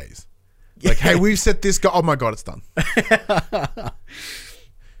like days. Like, hey, we've set this goal. Oh my god, it's done. Because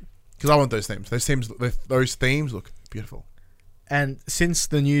I want those themes. Those themes look beautiful. And since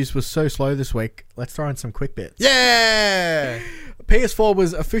the news was so slow this week, let's throw in some quick bits. Yeah! PS4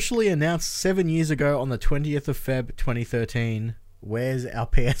 was officially announced 7 years ago on the 20th of Feb 2013. Where's our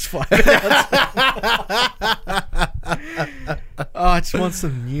PS5 announcement? I just want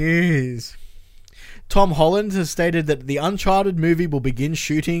some news. Tom Holland has stated that the Uncharted movie will begin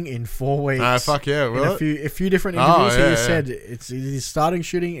shooting in 4 weeks. Fuck yeah, will in a few different interviews, he has said it is starting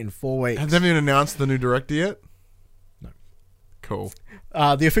shooting in 4 weeks. Have they even announced the new director yet? No. Cool.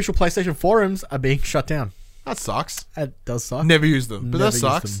 The official PlayStation forums are being shut down. That sucks. It does suck. Never used them, but Never that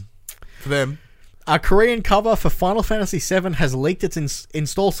sucks for them. A Korean cover for Final Fantasy VII has leaked its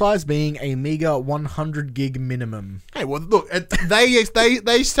install size being a meager 100 gig minimum. Hey, well, look, they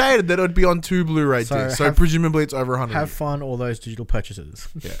stated that it would be on 2 Blu-ray discs, so presumably it's over 100. Have fun, all those digital purchases.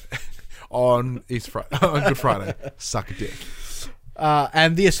 Yeah, on Good Friday, suck a dick.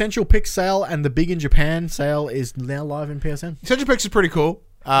 And the Essential Picks sale and the Big in Japan sale is now live in PSN. Essential Picks is pretty cool.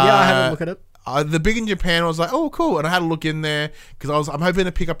 Yeah, I had a look at it. The Big in Japan, I was like, oh, cool. And I had a look in there because I'm hoping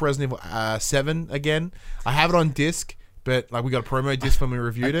to pick up Resident Evil 7 again. I have it on disc, but we got a promo disc when we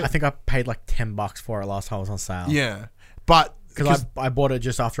reviewed it. I think I paid like $10 for it last time it was on sale. Yeah. But because I bought it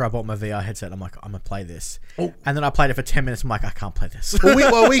just after I bought my VR headset. I'm like, I'm going to play this. Oh. And then I played it for 10 minutes. I'm like, I can't play this.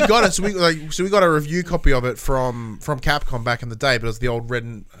 Well, we got it. So we got a review copy of it from Capcom back in the day, but it was the old red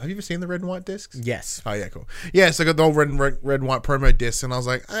and... Have you ever seen the red and white discs? Yes. Oh, yeah, cool. Yeah, so I got the old red and white promo disc, and I was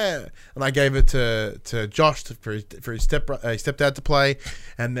like, eh. And I gave it to Josh for his stepdad to play,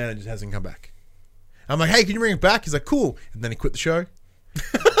 and then it just hasn't come back. I'm like, hey, can you bring it back? He's like, cool. And then he quit the show.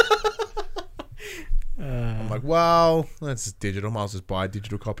 I'm like, well, that's just digital. Might as well just buy a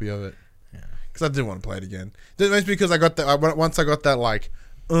digital copy of it. Yeah. Because I didn't want to play it again. It's because I got that. Once I got that like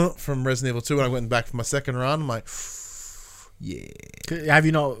from Resident Evil 2, and I went back for my second run. I'm like, yeah. Have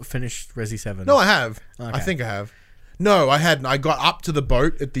you not finished Resi 7? No, I have. Okay. I think I have. No, I hadn't. I got up to the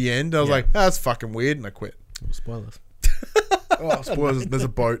boat at the end. I was like, that's fucking weird, and I quit. Spoilers. Oh, spoilers! There's a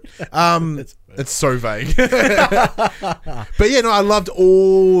boat. It's so vague. But yeah, no, I loved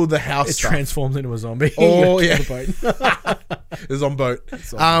all the house It stuff. transforms into a zombie. Oh, You yeah. kill the boat. It's on boat.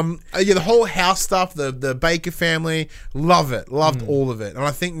 Yeah, the whole house stuff, the Baker family, love it. Loved all of it. And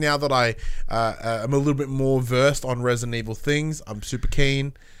I think now that I am a little bit more versed on Resident Evil things, I'm super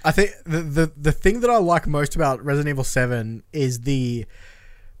keen. I think the thing that I like most about Resident Evil 7 is the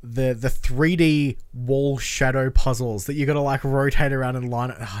 3D wall shadow puzzles that you got to like rotate around and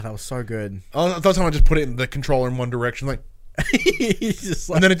line it. Oh, that was so good. I thought someone just put it in the controller in one direction, like, He's just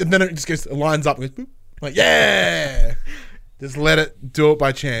like, and then it just goes, it lines up and goes, boop. Like, yeah! Just let it do it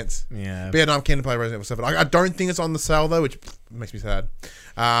by chance. yeah. But yeah, no, I'm keen to play Resident Evil 7. I don't think it's on the sale though, which makes me sad.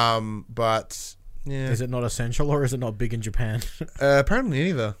 But yeah, Is it not essential or is it not big in Japan? apparently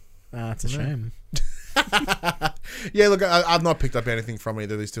neither. It's a shame. Yeah, look, I've not picked up anything from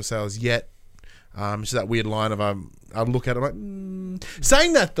either of these two sales yet. It's that weird line of I look at it like.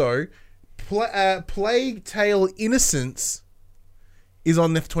 Saying that though, Plague Tale Innocence is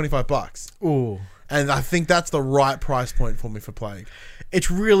on there for $25, Ooh. and I think that's the right price point for me for Plague. It's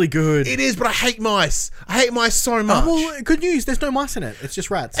really good. It is, but I hate mice. I hate mice so much. Well, good news. There's no mice in it. It's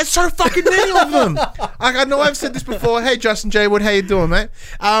just rats. It's so fucking many of them. I know I've said this before. Hey, Justin J. Wood, how you doing, mate?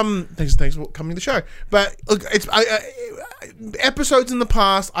 Thanks for coming to the show. But look, it's episodes in the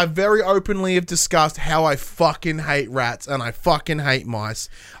past. I very openly have discussed how I fucking hate rats and I fucking hate mice.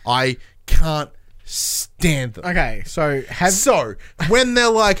 I can't stand them. Okay, so So when they're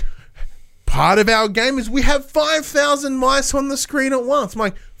like, part of our game is we have 5,000 mice on the screen at once. I'm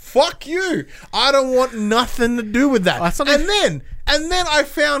like, fuck you. I don't want nothing to do with that. That's not And then I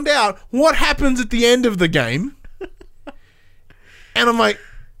found out what happens at the end of the game. And I'm like,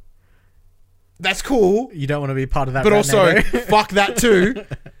 that's cool. you don't want to be part of that. But rat also, NATO. fuck that too.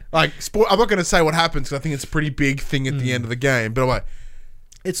 Like, I'm not going to say what happens because I think it's a pretty big thing at the end of the game. But I'm like,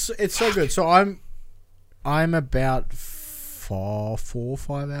 it's so good. So I'm about 4 or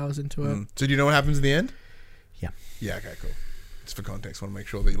 5 hours into it. so do you know what happens in the end? Yeah. Yeah, okay, cool. Just for context, I want to make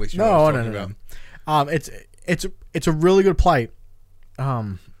sure that at least you know what I'm talking about. It's a really good play.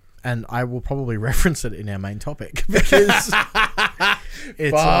 And I will probably reference it in our main topic because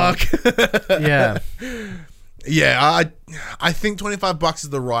it's Fuck. yeah. Yeah, I think $25 is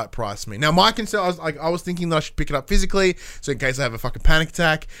the right price for me. Now, my concern, I was thinking that I should pick it up physically, so in case I have a fucking panic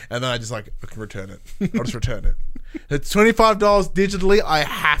attack, and then I just I can return it. I'll just return it. It's $25 digitally. I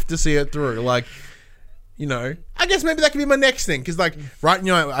have to see it through. Like, you know, I guess maybe that could be my next thing because, like, right, you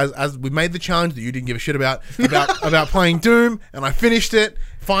know, as we made the challenge that you didn't give a shit about playing Doom, and I finished it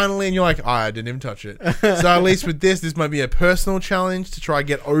finally, and you're like, I didn't even touch it. So at least with this might be a personal challenge to try and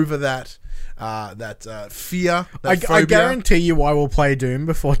get over that. Fear, that phobia. I guarantee you I will play Doom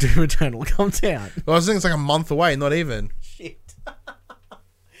before Doom Eternal comes out. Well, I was thinking it's like a month away, not even. Shit.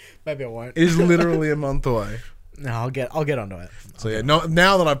 Maybe I won't. It is literally a month away. No, I'll get onto it. So yeah,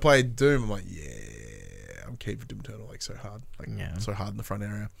 now that I played Doom, I'm like, yeah, I'm keeping Doom Eternal like so hard, so hard in the front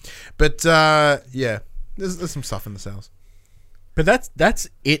area. But yeah, there's some stuff in the sales. But that's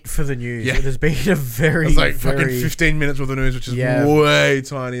it for the news. Yeah. It has been a very, It's like very, fucking 15 minutes worth of news, which is way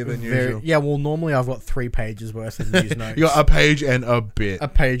tinier than usual. Yeah, well, normally I've got 3 pages worth of news notes. You got a page and a bit. A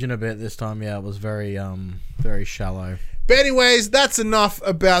page and a bit this time. Yeah, it was very, very shallow. But anyways, that's enough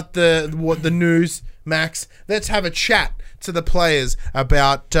about the news, Max. Let's have a chat to the players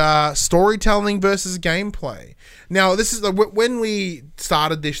about storytelling versus gameplay. Now, this is when we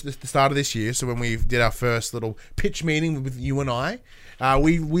started the start of this year. So when we did our first little pitch meeting with you and I,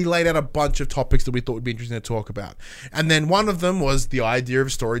 we laid out a bunch of topics that we thought would be interesting to talk about. And then one of them was the idea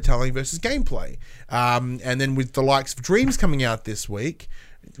of storytelling versus gameplay. And then with the likes of Dreams coming out this week,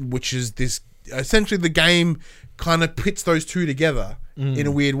 which is this essentially the game kind of pits those two together in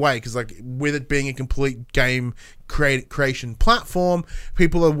a weird way, because like with it being a complete game creation platform,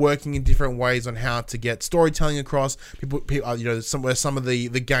 people are working in different ways on how to get storytelling across. People you know, some of the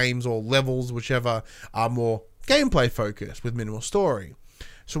games or levels, whichever, are more gameplay focused with minimal story.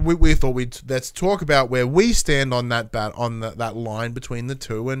 So we thought let's talk about where we stand on that that line between the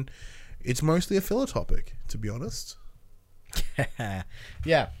two, and it's mostly a filler topic, to be honest.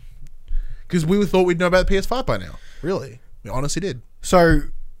 Yeah. Because we thought we'd know about the PS5 by now. Really. We honestly did. So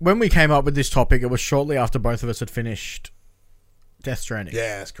when we came up with this topic, it was shortly after both of us had finished Death Stranding.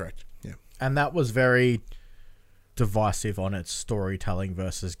 Yeah, that's correct. Yeah. And that was very divisive on its storytelling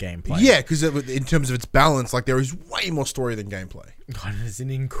versus gameplay. Yeah, because in terms of its balance, like there is way more story than gameplay. God, it's an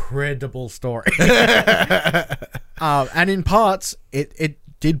incredible story. And in parts, it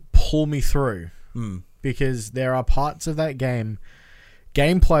did pull me through. Because there are parts of that game,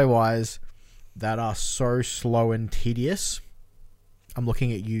 gameplay-wise, that are so slow and tedious. I'm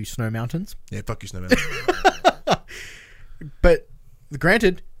looking at you, Snow Mountains. Yeah, fuck you, Snowman. But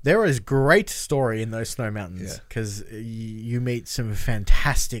granted, there is great story in those Snow Mountains Yeah. because you meet some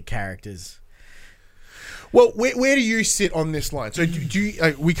fantastic characters. Well, where do you sit on this line? So do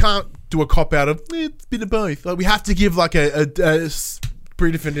you, we can't do a cop out of it's been a both. Like we have to give like a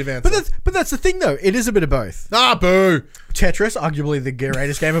pretty definitive answer. But that's the thing though. It is a bit of both. Ah, boo. Tetris, arguably the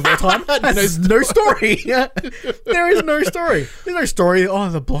greatest game of all time, has no story. There is no story. There's no story. Oh,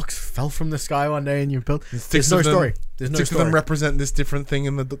 the blocks fell from the sky one day and you built. There's no story. There's no Six of story. them represent this different thing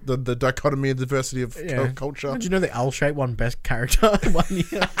in the dichotomy of diversity of culture. Did you know the L-Shape won best character 1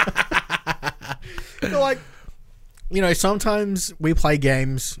 year? But like, you know, sometimes we play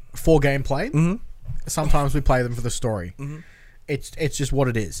games for gameplay. Mm-hmm. Sometimes we play them for the story. Mm-hmm. It's just what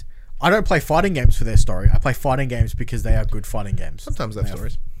it is. I don't play fighting games for their story. I play fighting games because they are good fighting games. Sometimes they have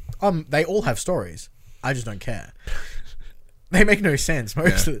stories. They all have stories. I just don't care. They make no sense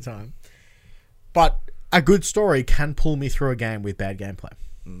most of the time. But a good story can pull me through a game with bad gameplay.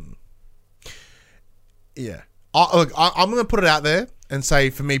 Yeah. I'm going to put it out there and say,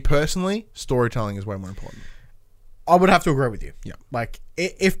 for me personally, storytelling is way more important. I would have to agree with you. Yeah. Like,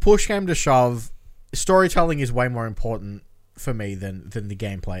 if push came to shove, storytelling is way more important for me than the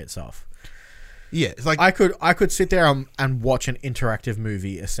gameplay itself. Yeah, it's like I could sit there and watch an interactive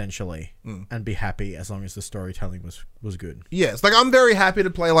movie essentially and be happy as long as the storytelling was good. yeah, it's like I'm very happy to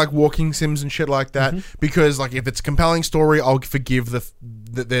play like walking sims and shit like that because like if it's a compelling story, I'll forgive that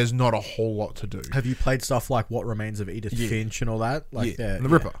there's not a whole lot to do. Have you played stuff like What Remains of Edith Finch and all that? Like And the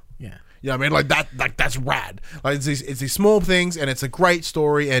Ripper. Yeah. Yeah, I mean, like that's rad. Like it's these small things, and it's a great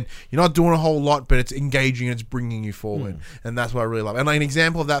story, and you're not doing a whole lot, but it's engaging and it's bringing you forward, and that's what I really love. And like an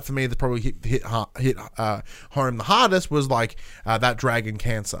example of that for me that probably hit home the hardest was like that Dragon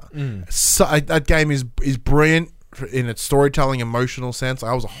Cancer. So that game is brilliant in its storytelling, emotional sense.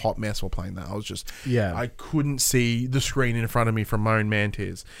 I was a hot mess while playing that. I was just I couldn't see the screen in front of me from my own man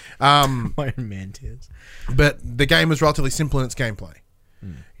tears. My own man tears. But the game was relatively simple in its gameplay.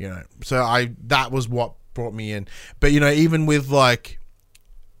 You know, so that was what brought me in. But you know, even with like,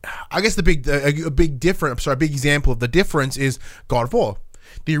 I guess a big example of the difference is God of War.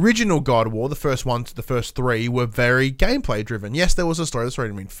 The original God of War, the first three were very gameplay driven. Yes, there was a story. The story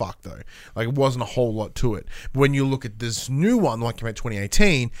didn't mean fuck though. Like it wasn't a whole lot to it. But when you look at this new one, like came out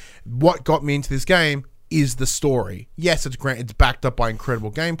 2018, what got me into this game is the story. Yes, it's great. It's backed up by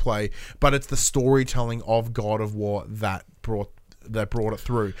incredible gameplay, but it's the storytelling of God of War that brought it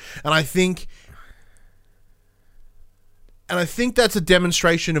through. And I think that's a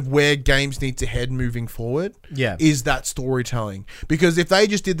demonstration of where games need to head moving forward. Yeah. Is that storytelling. Because if they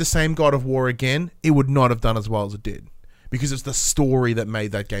just did the same God of War again, it would not have done as well as it did. Because it's the story that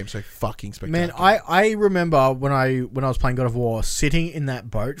made that game so fucking spectacular. Man, I remember when I was playing God of War, sitting in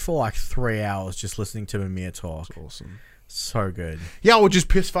that boat for like 3 hours just listening to Mimir talk. That's awesome. So good. Yeah, I would just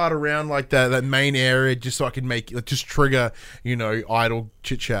piss fart around like that main area just so I could just trigger, you know, idle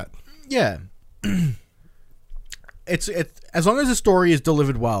chit chat. Yeah. It's as long as the story is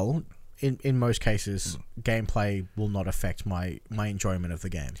delivered well, in most cases, gameplay will not affect my enjoyment of the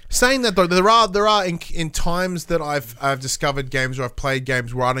game. Saying that though, there are in times that I've discovered games or I've played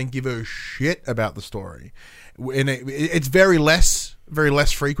games where I don't give a shit about the story, and it's very less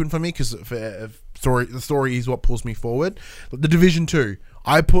frequent for me because the story is what pulls me forward. The Division 2,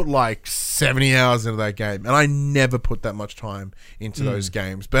 I put like 70 hours into that game, and I never put that much time into those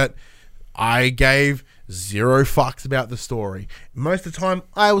games, but I gave zero fucks about the story. Most of the time,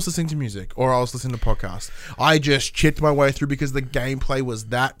 I was listening to music or I was listening to podcasts. I just chipped my way through because the gameplay was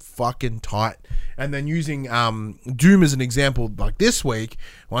that fucking tight. And then using Doom as an example, like this week,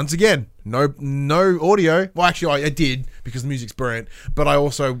 once again, no audio. Well, actually, I did because the music's brilliant, but I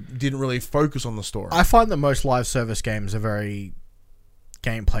also didn't really focus on the story. I find that most live service games are very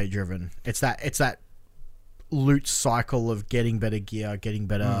gameplay driven. It's that loot cycle of getting better gear, getting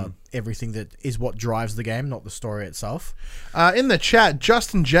better everything that is what drives the game, not the story itself. In the chat,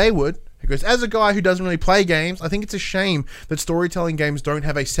 Justin Jaywood, who goes, as a guy who doesn't really play games, I think it's a shame that storytelling games don't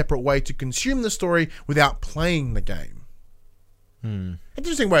have a separate way to consume the story without playing the game.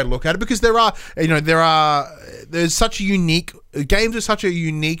 Interesting way to look at it, because there's such a unique games are such a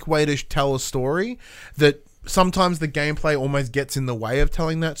unique way to tell a story that sometimes the gameplay almost gets in the way of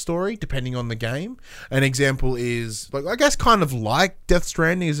telling that story, depending on the game. An example is, like, I guess kind of like Death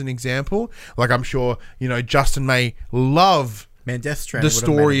Stranding is an example. Like, I'm sure, Justin may love Man, Death Stranding the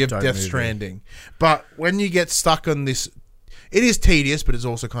story of Death Stranding. But when you get stuck on this, it is tedious, but it's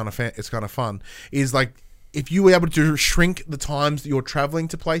also kind of fun. Is like, if you were able to shrink the times that you're traveling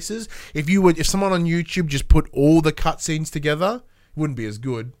to places, if someone on YouTube just put all the cutscenes together, it wouldn't be as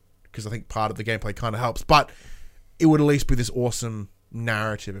good, because I think part of the gameplay kind of helps, but it would at least be this awesome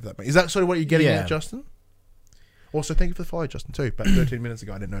narrative. If that is that sort of what you're getting at, Justin? Also, thank you for the follow, Justin, too. About 13 minutes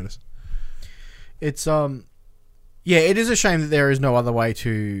ago, I didn't notice. It's it is a shame that there is no other way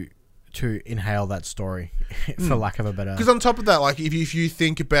to inhale that story, for lack of a better. Because on top of that, like if you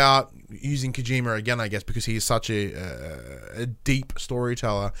think about using Kojima again, I guess because he is such a deep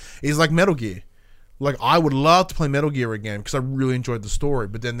storyteller, is like Metal Gear. Like, I would love to play Metal Gear again because I really enjoyed the story.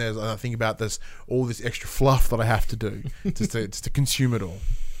 But then I think about all this extra fluff that I have to do just to consume it all.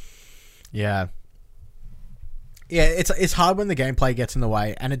 Yeah. Yeah, it's hard when the gameplay gets in the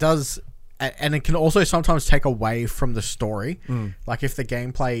way, and it does, and it can also sometimes take away from the story. Like, if the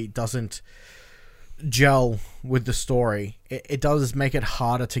gameplay doesn't gel with the story, it does make it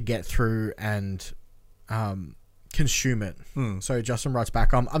harder to get through and consume it. So Justin writes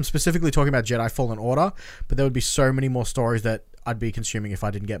back, I'm specifically talking about Jedi Fallen Order, but there would be so many more stories that I'd be consuming if I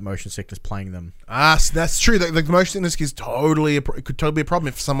didn't get motion sickness playing them. So that's true. The motion sickness is it could totally be a problem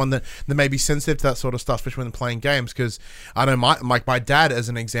if someone that may be sensitive to that sort of stuff, especially when playing games. Because I know my dad, as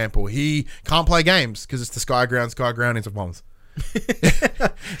an example, he can't play games because it's the sky ground into bombs.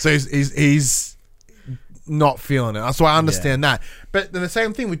 So he's not feeling it. So I understand that. But then the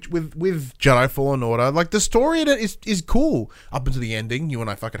same thing with Jedi Fallen Order. Like, the story in it is cool up until the ending. You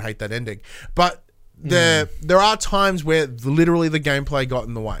and I fucking hate that ending. But there are times where literally the gameplay got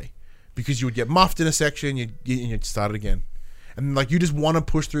in the way because you would get muffed in a section, you'd start it again. And like, you just want to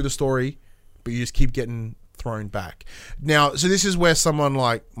push through the story, but you just keep getting thrown back. Now, so this is where someone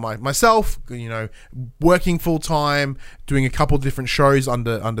like myself, working full time, doing a couple different shows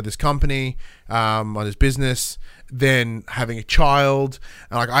under this company, on this business, then having a child,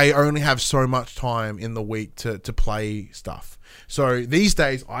 and like, I only have so much time in the week to play stuff. So these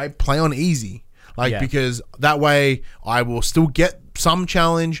days I play on easy, because that way I will still get some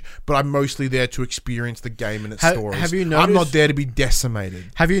challenge, but I'm mostly there to experience the game and its stories. Have you noticed, I'm not there to be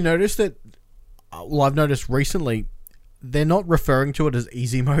decimated. Have you noticed that? Well, I've noticed recently they're not referring to it as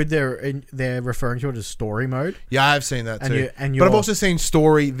easy mode. They're referring to it as story mode. Yeah, I've seen that too. But I've also seen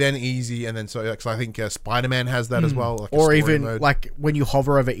story, then easy, and then because I think Spider-Man has that as well. Like, or even mode. Like when you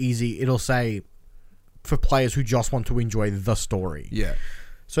hover over easy, it'll say for players who just want to enjoy the story. Yeah.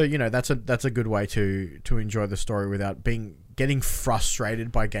 So that's a good way to enjoy the story without getting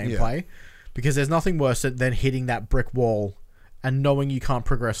frustrated by gameplay, because there's nothing worse than hitting that brick wall and knowing you can't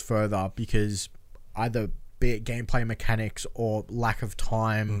progress further because either be it gameplay mechanics or lack of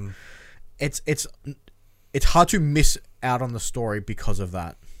time. It's hard to miss out on the story because of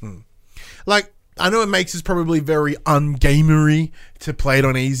that. Like, I know it makes us probably very ungamery to play it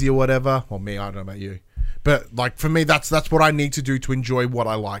on easy or whatever. Well, me, I don't know about you. But like, for me, that's what I need to do to enjoy what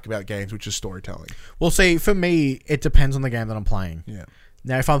I like about games, which is storytelling. Well, see, for me, it depends on the game that I'm playing. Yeah.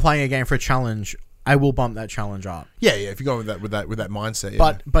 Now, if I'm playing a game for a challenge, I will bump that challenge up. Yeah. If you go with that mindset.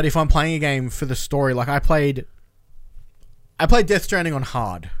 Yeah. But if I'm playing a game for the story, like I played Death Stranding on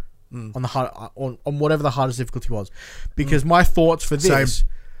hard, on the hard, on whatever the hardest difficulty was, because my thoughts for this,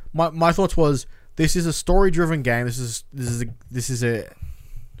 my thoughts was, this is a story-driven game. This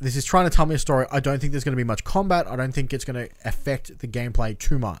is trying to tell me a story. I don't think there's going to be much combat. I don't think it's going to affect the gameplay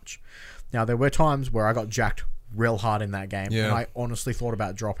too much. Now, there were times where I got jacked real hard in that game, and I honestly thought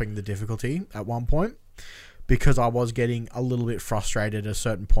about dropping the difficulty at one point because I was getting a little bit frustrated at a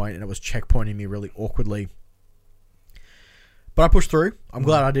certain point, and it was checkpointing me really awkwardly. But I pushed through. I'm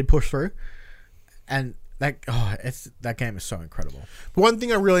glad I did push through, and that game is so incredible. But one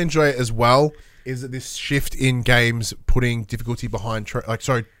thing I really enjoy as well is that this shift in games putting difficulty behind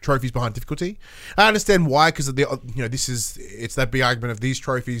trophies behind difficulty. I understand why, because it's that big argument of these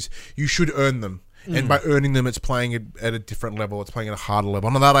trophies, you should earn them. And by earning them, it's playing it at a different level. It's playing at a harder level.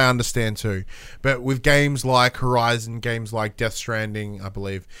 And that I understand too. But with games like Horizon, games like Death Stranding, I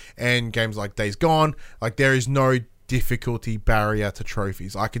believe, and games like Days Gone, like, there is no difficulty barrier to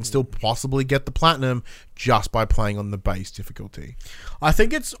trophies. I can still possibly get the platinum just by playing on the base difficulty. I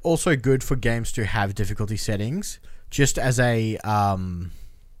think it's also good for games to have difficulty settings, just as a an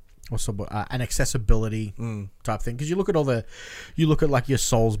accessibility type thing. Because you look at like your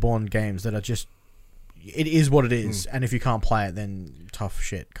Soulsborne games that are just, it is what it is, and if you can't play it, then tough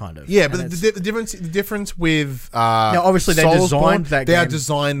shit, kind of. Yeah, And but it's- the difference with now obviously they designed that They are game-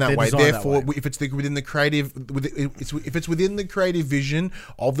 designed that they're way. designed that Therefore, way. if it's within the creative, if it's within the creative vision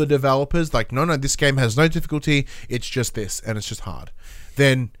of the developers, like no, this game has no difficulty. It's just this, and it's just hard.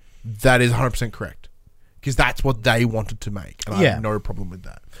 Then that is 100% correct. Because that's what they wanted to make. And I Yeah. have no problem with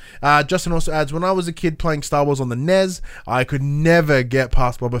that. Justin also adds, when I was a kid playing Star Wars on the NES, I could never get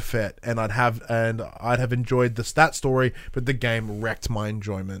past Boba Fett, and I'd have enjoyed that story, but the game wrecked my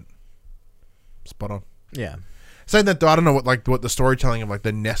enjoyment. Spot on. yeah. Saying that though, I don't know what the storytelling of like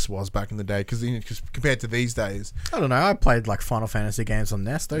the NES was back in the day, because compared to these days, I don't know. I played like Final Fantasy games on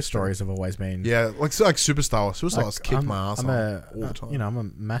NES. Those stories have always been. yeah, like Superstar Wars. Superstar Wars kicked I'm- my ass I'm all the time. I'm a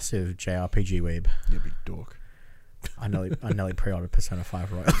massive JRPG weeb. You big dork. I nearly pre-ordered Persona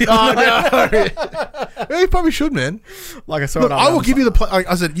 5 Royal. Oh no! You probably should, man. Like I saw Look, it. I will give you the.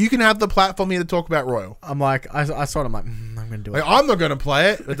 I said you can have the platform here to talk about Royal. I'm like, I saw it. I'm like, I'm gonna do it. Like, I'm not going to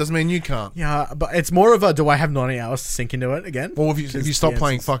play it. That doesn't mean you can't. Yeah, but it's more of a do I have 90 hours to sink into it again? Well, if you stop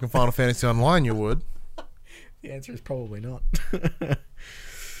playing fucking Final Fantasy Online, you would. The answer is probably not.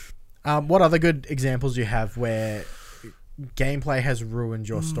 What other good examples do you have where gameplay has ruined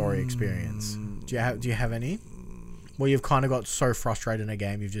your story experience? Do you have any? Where you've kind of got so frustrated in a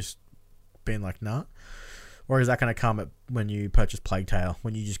game you've just been like, nah? Or is that going to come when you purchase Plague Tale,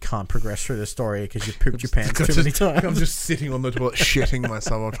 when you just can't progress through the story because you've pooped your pants too many times? I'm just sitting on the toilet shitting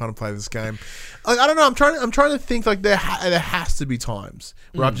myself while trying to play this game. Like, I don't know. I'm trying to think like there has to be times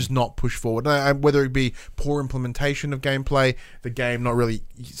where I've just not pushed forward. Whether it be poor implementation of gameplay, the game not really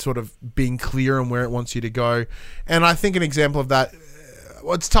sort of being clear on where it wants you to go, and I think an example of that.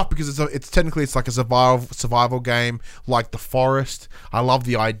 Well, it's tough because it's technically like a survival game like The Forest. I love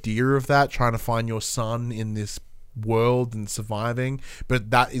the idea of that, trying to find your son in this world and surviving, but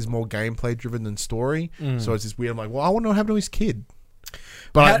that is more gameplay driven than story. So it's this weird. I'm like, well, I want to know what happened to his kid,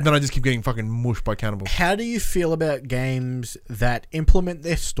 but then I just keep getting fucking mushed by cannibals. How do you feel about games that implement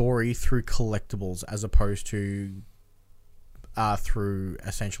their story through collectibles as opposed to through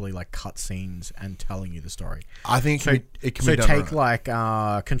essentially like cutscenes and telling you the story? I think it can So be done take right.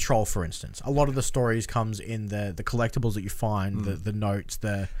 like Control, for instance. A lot of the stories comes in the collectibles that you find, the notes,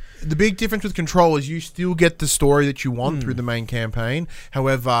 The big difference with Control is you still get the story that you want through the main campaign.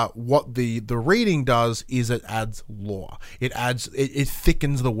 However, what the reading does is it adds lore. It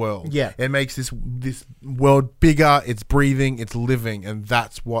thickens the world. Yeah. It makes this world bigger, it's breathing, it's living, and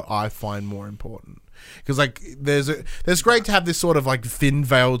that's what I find more important. Because like there's great to have this sort of like thin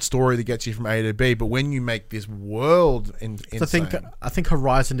veiled story that gets you from A to B, but when you make this world insane. I think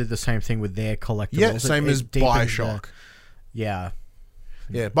Horizon did the same thing with their collectibles. Yeah, same as Bioshock. Yeah.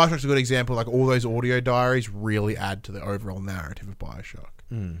 Yeah, Bioshock's a good example. Like all those audio diaries really add to the overall narrative of Bioshock.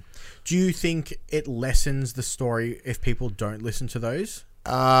 Do you think it lessens the story if people don't listen to those?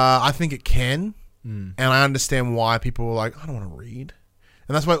 I think it can, and I understand why people are like, I don't want to read.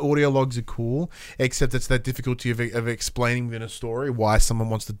 And that's why audio logs are cool, except it's that difficulty of explaining within a story why someone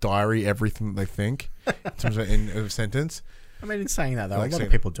wants to diary everything that they think in terms of in a sentence. I mean, in saying that, though, Like a lot saying-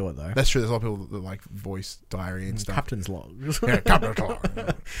 of people do it, though. That's true. There's a lot of people that like voice diary and stuff. Captain's log. Yeah, Captain Talk.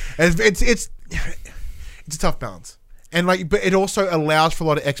 It's a tough balance. And like, but it also allows for a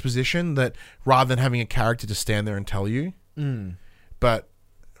lot of exposition that rather than having a character to stand there and tell you. But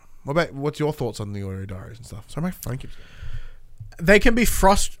what's your thoughts on the audio diaries and stuff? Sorry, my phone keeps. They can be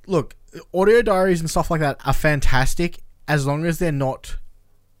Look, audio diaries and stuff like that are fantastic as long as they're not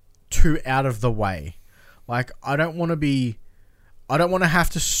too out of the way. Like, I don't want to have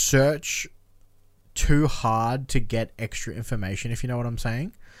to search too hard to get extra information, if you know what I'm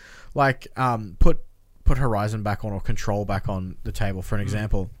saying. Like, put Horizon back on or Control back on the table for an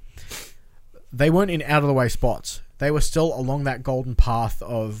example. They weren't in out of the way spots. They were still along that golden path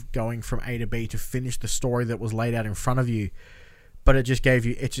of going from A to B to finish the story that was laid out in front of you. But it just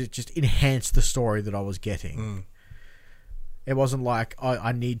just enhanced the story that I was getting. It wasn't like,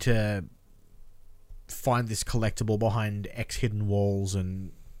 I need to find this collectible behind X hidden walls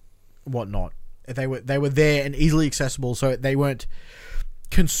and whatnot. They were there and easily accessible, so they weren't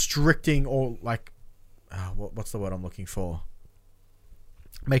constricting or like, what's the word I'm looking for?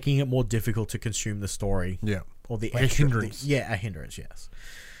 Making it more difficult to consume the story. Yeah. Or the Like extra, a hindrance. a hindrance, yes.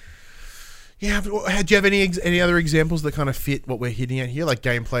 Yeah, do you have any other examples that kind of fit what we're hitting at here, like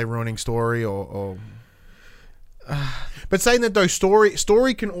gameplay ruining story, or? But saying that though,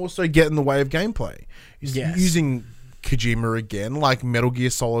 story can also get in the way of gameplay. Yes. Using Kojima again, like Metal Gear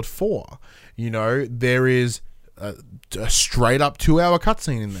Solid 4, there is a straight up 2-hour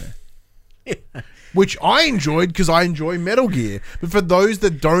cutscene in there. Which I enjoyed because I enjoy Metal Gear. But for those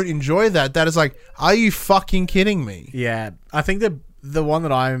that don't enjoy that, that is like, are you fucking kidding me? Yeah, I think the one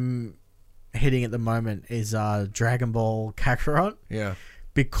that I'm hitting at the moment is Dragon Ball Kakarot. Yeah.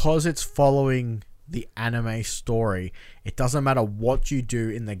 Because it's following the anime story, it doesn't matter what you do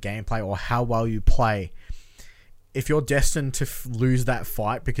in the gameplay or how well you play. If you're destined to lose that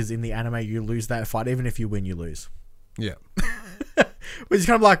fight, because in the anime you lose that fight, even if you win, you lose. Yeah. Which is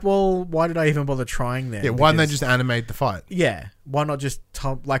kind of like, well, why did I even bother trying there? Yeah, why didn't they just animate the fight? Yeah, why not just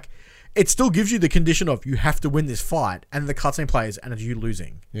like, it still gives you the condition of you have to win this fight, and the cutscene plays, and it's you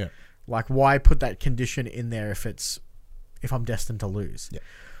losing. Yeah. Like, why put that condition in there if I'm destined to lose? Yeah.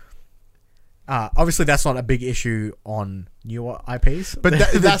 Obviously, that's not a big issue on newer IPs, But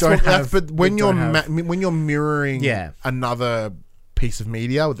but when you're mirroring another piece of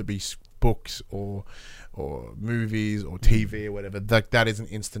media, whether it be books or movies or TV or whatever, that is an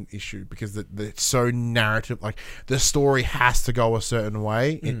instant issue because it's so narrative. Like the story has to go a certain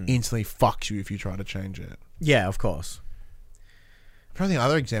way. It instantly fucks you if you try to change it. Yeah, of course. I'm trying to think of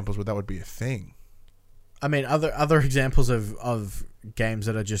other examples where that would be a thing. I mean, other examples of games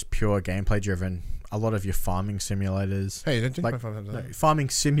that are just pure gameplay driven. A lot of your farming simulators. Hey, don't like, farming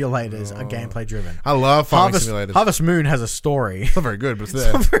simulators are gameplay driven. I love farming simulators. Harvest Moon has a story. It's not very good, but it's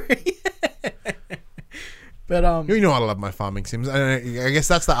there. But you know I love my farming sims. And I guess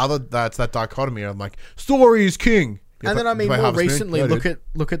that's that dichotomy. I'm like, story is king. And then I mean, more recently,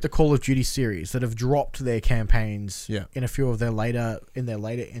 look at the Call of Duty series that have dropped their campaigns in a few of their later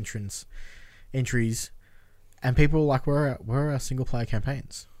entries, and people are like, where are our single player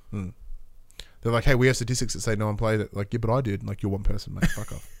campaigns? They're like, hey, we have statistics that say no one played it. Like, yeah, but I did. Like, you're one person, mate.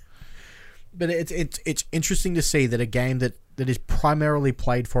 Fuck off. But it's interesting to see that a game that is primarily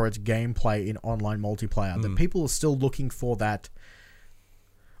played for its gameplay in online multiplayer, that people are still looking for that.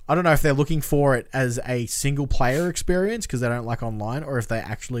 I don't know if they're looking for it as a single player experience because they don't like online, or if they're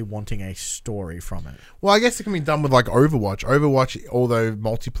actually wanting a story from it. Well, I guess it can be done with like Overwatch. Overwatch, although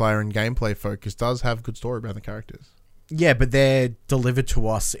multiplayer and gameplay focused, does have good story about the characters. Yeah, but they're delivered to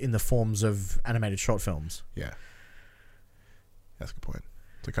us in the forms of animated short films. Yeah. That's a good point.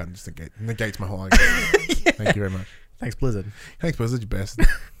 So it kind of just negates my whole argument. Thank you very much. Thanks, Blizzard. Thanks, Blizzard. You're best.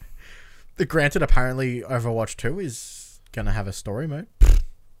 Granted, apparently Overwatch 2 is going to have a story mode.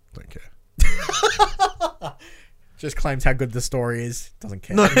 Don't care. Just claims how good the story is. Doesn't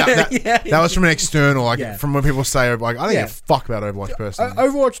care. No, that was from an external, from when people say, like, I don't give a fuck about Overwatch personally.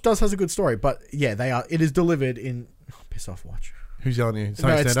 Overwatch does has a good story, but yeah, it is delivered in... piss off, Watch. Who's yelling at you?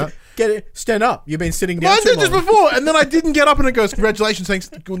 Stand up? Get it. Stand up. You've been sitting down I did this before, and then I didn't get up, and it goes, congratulations,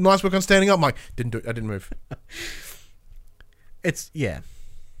 thanks, nice work on standing up. I'm like, I didn't move. It's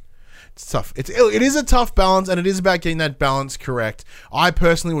tough. It is a tough balance, and it is about getting that balance correct. I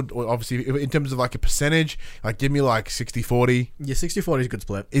personally would, obviously, in terms of like a percentage, like give me like 60-40. Yeah, 60-40 is a good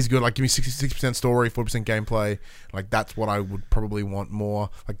split. Is good. Like give me 66% story, 40% gameplay. Like that's what I would probably want more.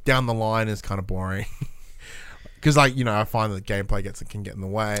 Like down the line is kind of boring. Because like, I find that gameplay can get in the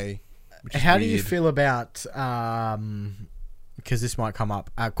way. How do you feel about, because this might come up,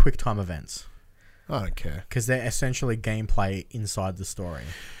 quick time events? I don't care. Because they're essentially gameplay inside the story.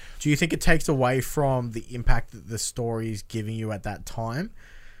 Do you think it takes away from the impact that the story is giving you at that time?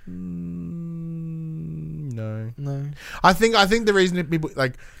 No. I think the reason that people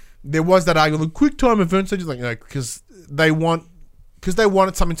like there was that argument, quick time events, are just like because they want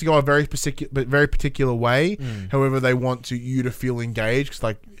something to go a very particular way. However, they want you to feel engaged. Because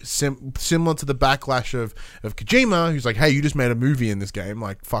like similar to the backlash of Kojima, who's like, hey, you just made a movie in this game.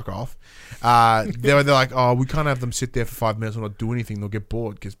 Like, fuck off. They're like, oh, we can't have them sit there for 5 minutes and not do anything. They'll get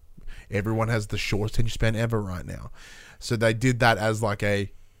bored because everyone has the shortest attention span ever right now. So they did that as like a,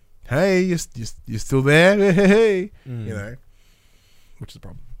 hey, you're still there? Hey. Which is a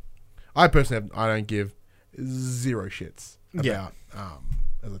problem. I personally I don't give zero shits about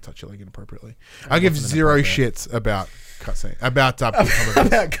as I touch your leg inappropriately. I give zero shits about cutscene about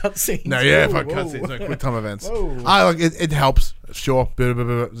about cutscenes. No, fuck cutscenes. No, quick time events. Whoa. I like it helps. Sure,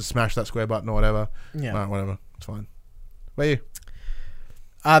 smash that square button or whatever. Yeah, whatever. It's fine. Where are you?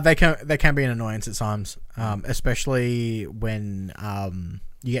 They can be an annoyance at times, especially when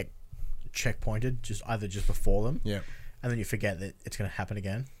you get checkpointed just before them. Yeah, and then you forget that it's going to happen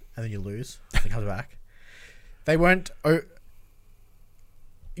again, and then you lose. It comes back. They weren't.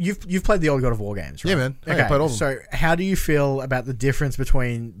 You've played the old God of War games, right? Yeah, man. Okay, I played all of them. So how do you feel about the difference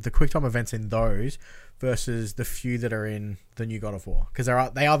between the quick time events in those versus the few that are in the new God of War? Because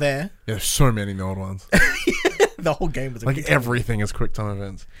they are there. Yeah, there's so many in the old ones. The whole game was like everything is quick time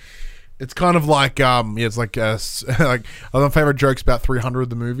events. It's kind of like it's like like one of my favorite jokes about 300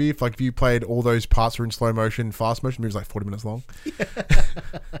 the movie. If you played all those parts were in slow motion, fast motion, the movie's like 40 minutes long. Yeah.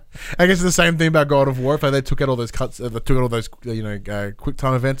 I guess it's the same thing about God of War. If they took out all those cuts, they took out all those quick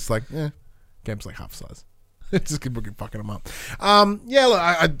time events, like game's like half size. It's just fucking them up.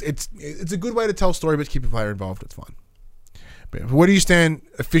 Look, it's a good way to tell a story, but to keep the player involved. It's fine. But where do you stand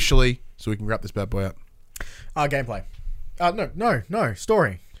officially, so we can wrap this bad boy up? Gameplay. No,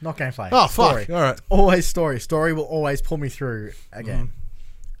 story. Not gameplay. Oh, story. Fuck. All right. Always story. Story will always pull me through a game.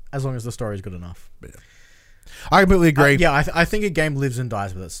 As long as the story is good enough. Yeah. I completely agree. I think a game lives and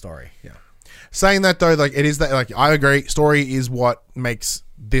dies with its story. Yeah. Saying that, though, like, it is that, like, I agree. Story is what makes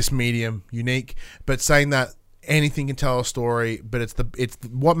this medium unique. But saying that anything can tell a story, but it's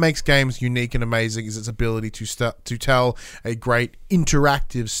what makes games unique and amazing is its ability to tell a great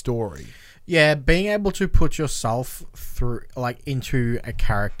interactive story. Yeah, being able to put yourself through, like, into a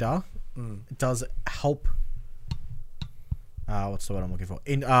character does help. What's the word I'm looking for?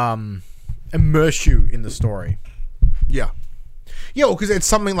 Immerse you in the story. Yeah. Yeah, because it's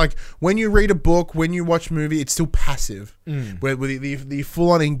something like when you read a book, when you watch a movie, it's still passive. Where the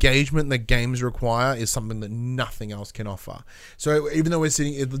full-on engagement that games require is something that nothing else can offer. So even though we're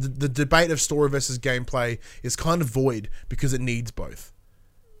sitting, the debate of story versus gameplay is kind of void because it needs both.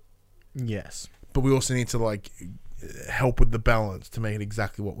 Yes. But we also need to like help with the balance to make it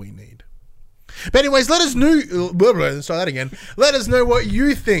exactly what we need. But anyways, let us know. Let's try that again. Let us know what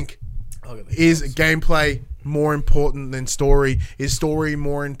you think. Is gameplay more important than story? Is story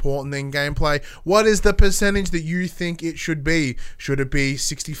more important than gameplay? What is the percentage that you think it should be? Should it be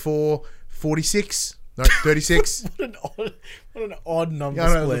 64, 46? No, 36? What an odd number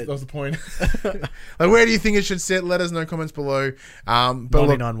That split. was the point. Like, where do you think it should sit? Let us know in comments below. But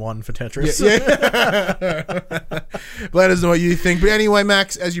 99-1 for Tetris. Yeah. Let us know what you think. But anyway,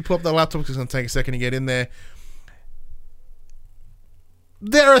 Max, as you pull up the laptop, it's going to take a second to get in there.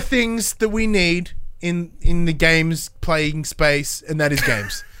 There are things that we need in the games playing space, and that is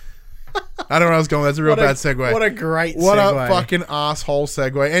games. I don't know where I was going. That's a real bad segue. What a great What segue. a fucking asshole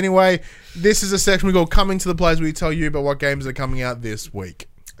segue. Anyway, this is a section we call Coming to the Players, where we tell you about what games are coming out this week.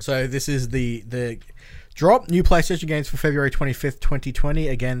 So this is the drop. New PlayStation games for February 25th, 2020.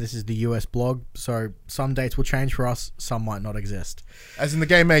 Again, this is the US blog, so some dates will change for us. Some might not exist. As in the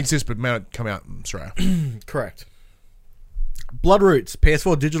game may exist, but may not come out in Australia. Correct. Bloodroots,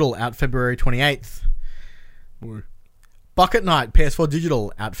 PS4 Digital, out February 28th. Woo. Bucket Night, PS4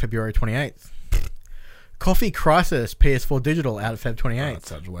 Digital, out February 28th. Coffee Crisis, PS4 Digital, out Feb 28th. That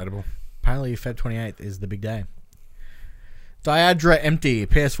sounds relatable. Apparently Feb 28th is the big day. Diadra Empty,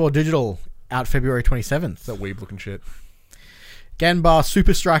 PS4 Digital, out February 27th. That weeb looking shit. Ganbar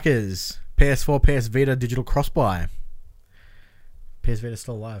Super Strikers, PS4, PS Vita Digital Cross-Buy. PS Vita's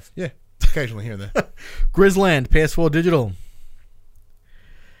still alive. Yeah, occasionally here and there. Grizzland, PS4 Digital.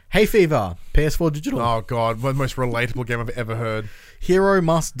 Hay Fever, PS4 Digital. Oh god, one of the most relatable game I've ever heard. Hero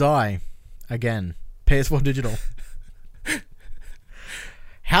Must Die, again, PS4 Digital.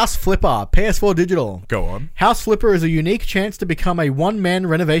 House Flipper, PS4 Digital. Go on. House Flipper is a unique chance to become a one-man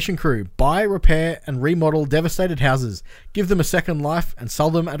renovation crew. Buy, repair, and remodel devastated houses. Give them a second life and sell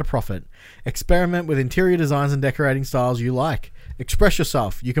them at a profit. Experiment with interior designs and decorating styles you like. Express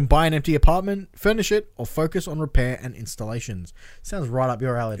yourself. You can buy an empty apartment, furnish it, or focus on repair and installations. Sounds right up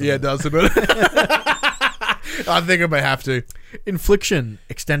your alley. Yeah, it does a bit. I think I may have to. Infliction,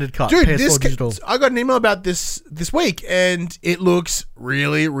 extended cut, Dude, PS4 Digital. I got an email about this week, and it looks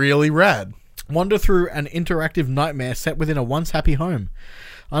really, really rad. Wander through an interactive nightmare set within a once happy home.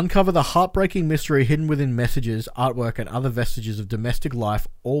 Uncover the heartbreaking mystery hidden within messages, artwork, and other vestiges of domestic life,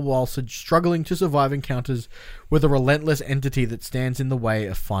 all while struggling to survive encounters with a relentless entity that stands in the way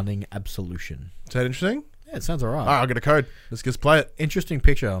of finding absolution. Is that interesting? Yeah, it sounds alright. All right, I'll get a code. Let's just play it. Interesting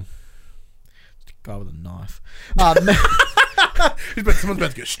picture. Guy with a knife. Someone's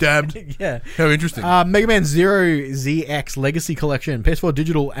about to get stabbed. Yeah. How interesting. Mega Man Zero ZX Legacy Collection, PS4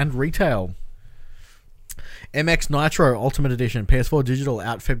 Digital and Retail. MX Nitro Ultimate Edition, PS4 Digital,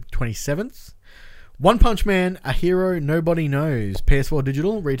 out Feb 27th. One Punch Man, A Hero Nobody Knows, PS4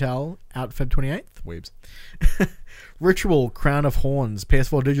 Digital, Retail, out Feb 28th. Weebs. Ritual Crown of Horns,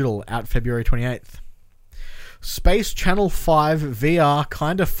 PS4 Digital, out February 28th. Space Channel 5 VR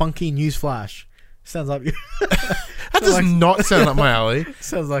Kinda Funky Newsflash. Sounds like That does not sound up my alley.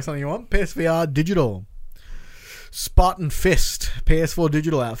 sounds like something you want. PSVR Digital. Spartan Fist, PS4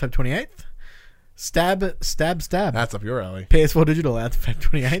 Digital, out Feb 28th. Stab. That's up your alley. PS4 Digital, out Feb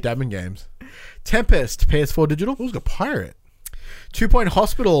 28th. Stabbing games. Tempest, PS4 Digital. Who's got Pirate? 2 Point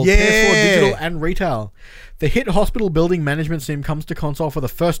Hospital, Yeah. PS4 Digital and Retail. The hit hospital building management sim comes to console for the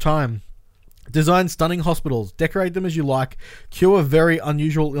first time. Design stunning hospitals, decorate them as you like, cure very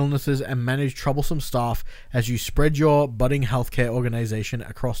unusual illnesses, and manage troublesome staff as you spread your budding healthcare organization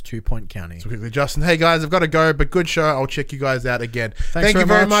across 2 Point County. So quickly, Justin. Hey guys, I've got to go, but good show. I'll check you guys out again. Thanks Thank you very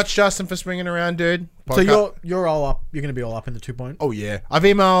very much. much, Justin, for swinging around, dude. So you're all up. You're going to be all up in the 2 Point. Oh yeah, I've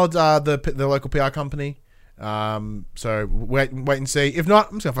emailed the local PR company. So wait and see. If not,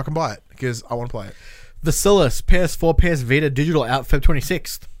 I'm just gonna fucking buy it because I want to play it. Vasilis, PS4, PS Vita digital out Feb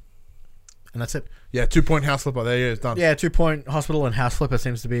 26th. And that's it. Yeah, 2 Point House Flipper. There you go, it's done. Yeah, 2 Point Hospital and House Flipper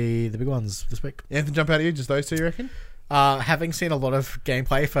seems to be the big ones this week. Anything jump out at you? Just those two, you reckon? Having seen a lot of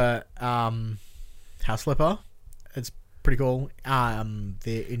gameplay for House Flipper, it's pretty cool.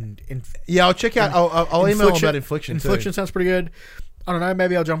 Yeah, I'll check out. I'll email about Infliction. Infliction sounds pretty good. I don't know.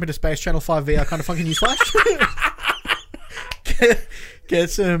 Maybe I'll jump into Space Channel 5 VR kind of funky newsflash. get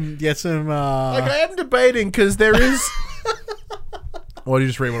some. Like I am debating because there is. Or did you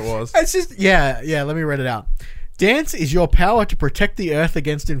just read what it was? It's just yeah. Let me read it out. Dance is your power to protect the Earth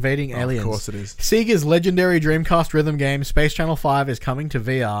against invading aliens. Of course it is. Sega's legendary Dreamcast rhythm game Space Channel 5 is coming to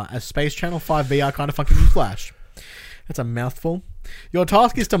VR as Space Channel 5 VR kind of funky newsflash. That's a mouthful. Your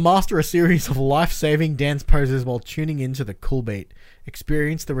task is to master a series of life-saving dance poses while tuning into the cool beat.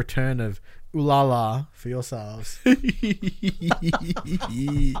 Experience the return of Ulala for yourselves.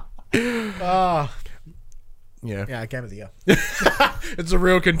 Yeah, game of the year. It's a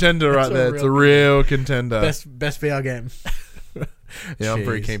real contender right there. It's a real contender. Best VR game. Yeah, I'm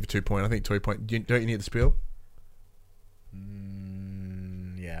very Jeez. keen for 2 Point. I think 2 Point. Don't you need the spiel?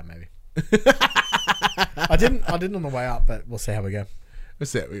 Yeah, maybe. I didn't on the way up, but we'll see how we go.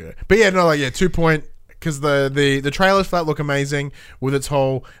 Let's see how we go. But yeah, no, like 2 Point. Because the trailers for that look amazing with its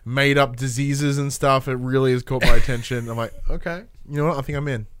whole made up diseases and stuff. It really has caught my attention. I'm like, okay, you know what? I think I'm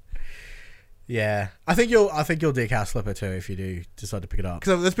in. Yeah, I think you'll dig House Flipper too if you do decide to pick it up.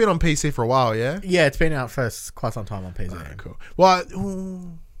 Because it's been on PC for a while, yeah. Yeah, it's been out for quite some time on PC. Oh, cool. Well,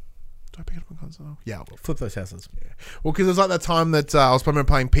 do I pick it up on console? Yeah, I will. Flip those houses. Yeah. Well, because it was like that time that I was probably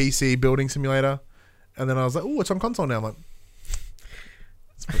playing PC Building Simulator, and then I was like, oh, it's on console now. I'm like,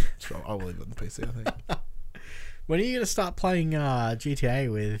 I'll leave it on PC, I think. When are you going to start playing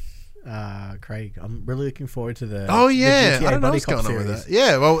GTA with Craig? I'm really looking forward to the Oh yeah, the GTA I don't know Buddy what's Cop going on with series. that.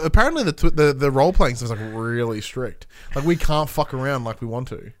 Yeah, well, apparently the role playing stuff is like really strict. Like we can't fuck around like we want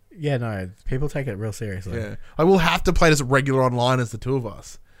to. Yeah, no, people take it real seriously. Yeah, I will have to play this regular online as the two of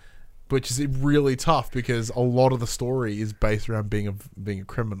us, which is really tough because a lot of the story is based around being a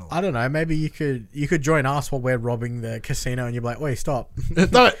criminal. I don't know. Maybe you could join us while we're robbing the casino, and you're like, "Wait, stop!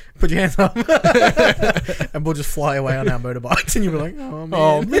 No, Put your hands up!" And we'll just fly away on our motorbikes, and you'll be like, "Oh man!"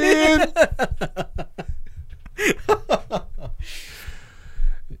 oh man.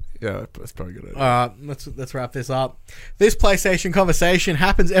 Yeah, that's probably a good idea. Let's wrap this up. This PlayStation conversation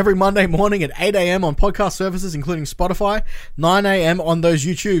happens every Monday morning at 8 a.m. on podcast services, including Spotify, 9 a.m. on those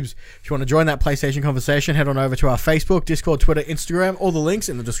YouTubes. If you want to join that PlayStation conversation, head on over to our Facebook, Discord, Twitter, Instagram, all the links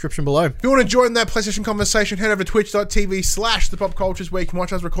in the description below. If you want to join that PlayStation conversation, head over to twitch.tv/thepopcultures where you can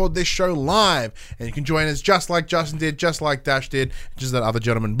watch us record this show live. And you can join us just like Justin did, just like Dash did, just that other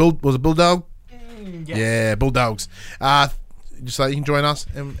gentleman. Was it Bulldog? Yeah, Bulldogs. Just so you can join us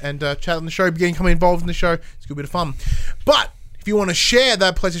and chat on the show, become involved in the show. It's a good bit of fun. But if you want to share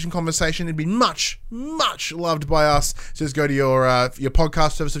that PlayStation conversation, it'd be much, much loved by us. So just go to your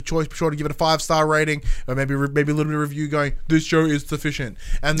podcast service of choice. Be sure to give it a 5-star rating, or maybe a little bit of review going, "This show is sufficient,"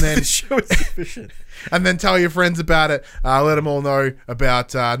 and then This show is sufficient. and then tell your friends about it. Let them all know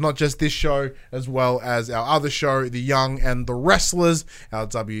about not just this show, as well as our other show, The Young and the Wrestlers, our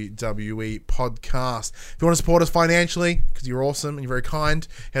WWE podcast. If you want to support us financially, because you're awesome and you're very kind,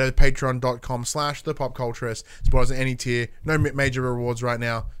 head over to patreon.com/thepopculturist. Support us at any tier. No major rewards right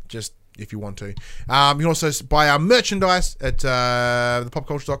now, just if you want to. You can also buy our merchandise at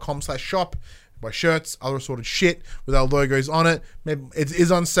thepopculture.com/shop. Buy shirts, other assorted shit with our logos on it. Maybe it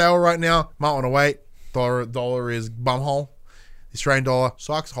is on sale right now. Might want to wait. Dollar is bumhole. The Australian dollar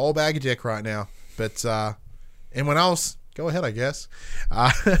sucks. Whole bag of dick right now. But anyone else, go ahead, I guess.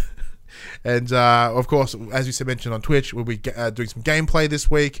 And of course, as we mentioned on Twitch, we'll be doing some gameplay this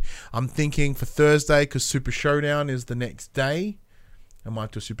week. I'm thinking for Thursday, because Super Showdown is the next day, I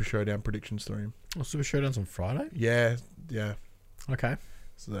might do a Super Showdown prediction stream. Oh, Super Showdown's on Friday? Yeah. Okay.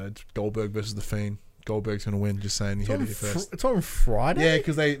 So it's Goldberg versus The Fiend. Goldberg's going to win, just saying. You heard it here first. It's on Friday? Yeah,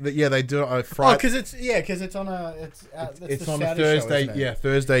 because they do it on Oh, Friday. because it's on a... It's the on a Saudi Thursday. show, isn't it?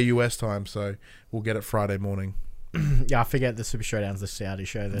 Thursday US time, so we'll get it Friday morning. Yeah, I forget the Super Showdown's the Saudi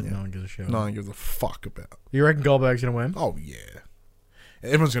show that no one gives a shit No about. one gives a fuck about. You reckon Goldberg's going to win? Oh, yeah.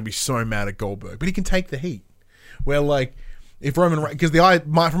 Everyone's going to be so mad at Goldberg, but he can take the heat. Where, like, If Roman, because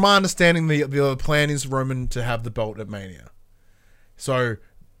from my understanding, the plan is Roman to have the belt at Mania. So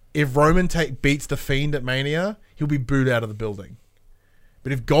if Roman beats the Fiend at Mania, he'll be booed out of the building.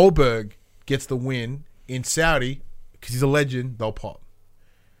 But if Goldberg gets the win in Saudi, because he's a legend, they'll pop.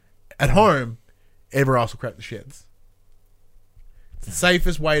 At home, everyone else will crack the sheds. It's the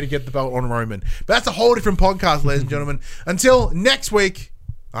safest way to get the belt on Roman. But that's a whole different podcast, ladies and gentlemen. Until next week,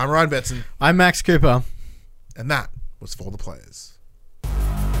 I'm Ryan Betson. I'm Max Cooper. And that was For the Players.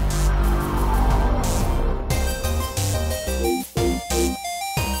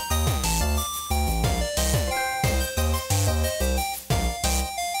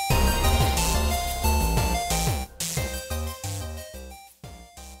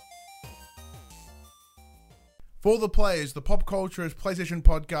 For the Players, the Pop Culturist PlayStation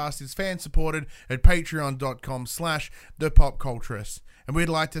podcast is fan-supported at patreon.com/thepopculturist. And we'd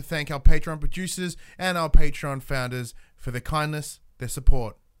like to thank our Patreon producers and our Patreon founders for their kindness, their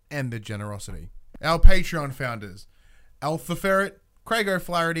support, and their generosity. Our Patreon founders: Alpha Ferret, Craig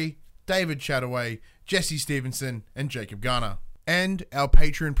O'Flaherty, David Chataway, Jesse Stevenson, and Jacob Garner. And our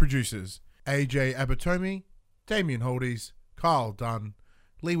Patreon producers: AJ Abatomi, Damian Holdies, Kyle Dunn,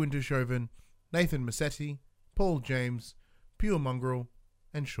 Lee Wintershoven, Nathan Massetti, Paul James, Pure Mongrel,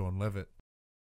 and Sean Levitt.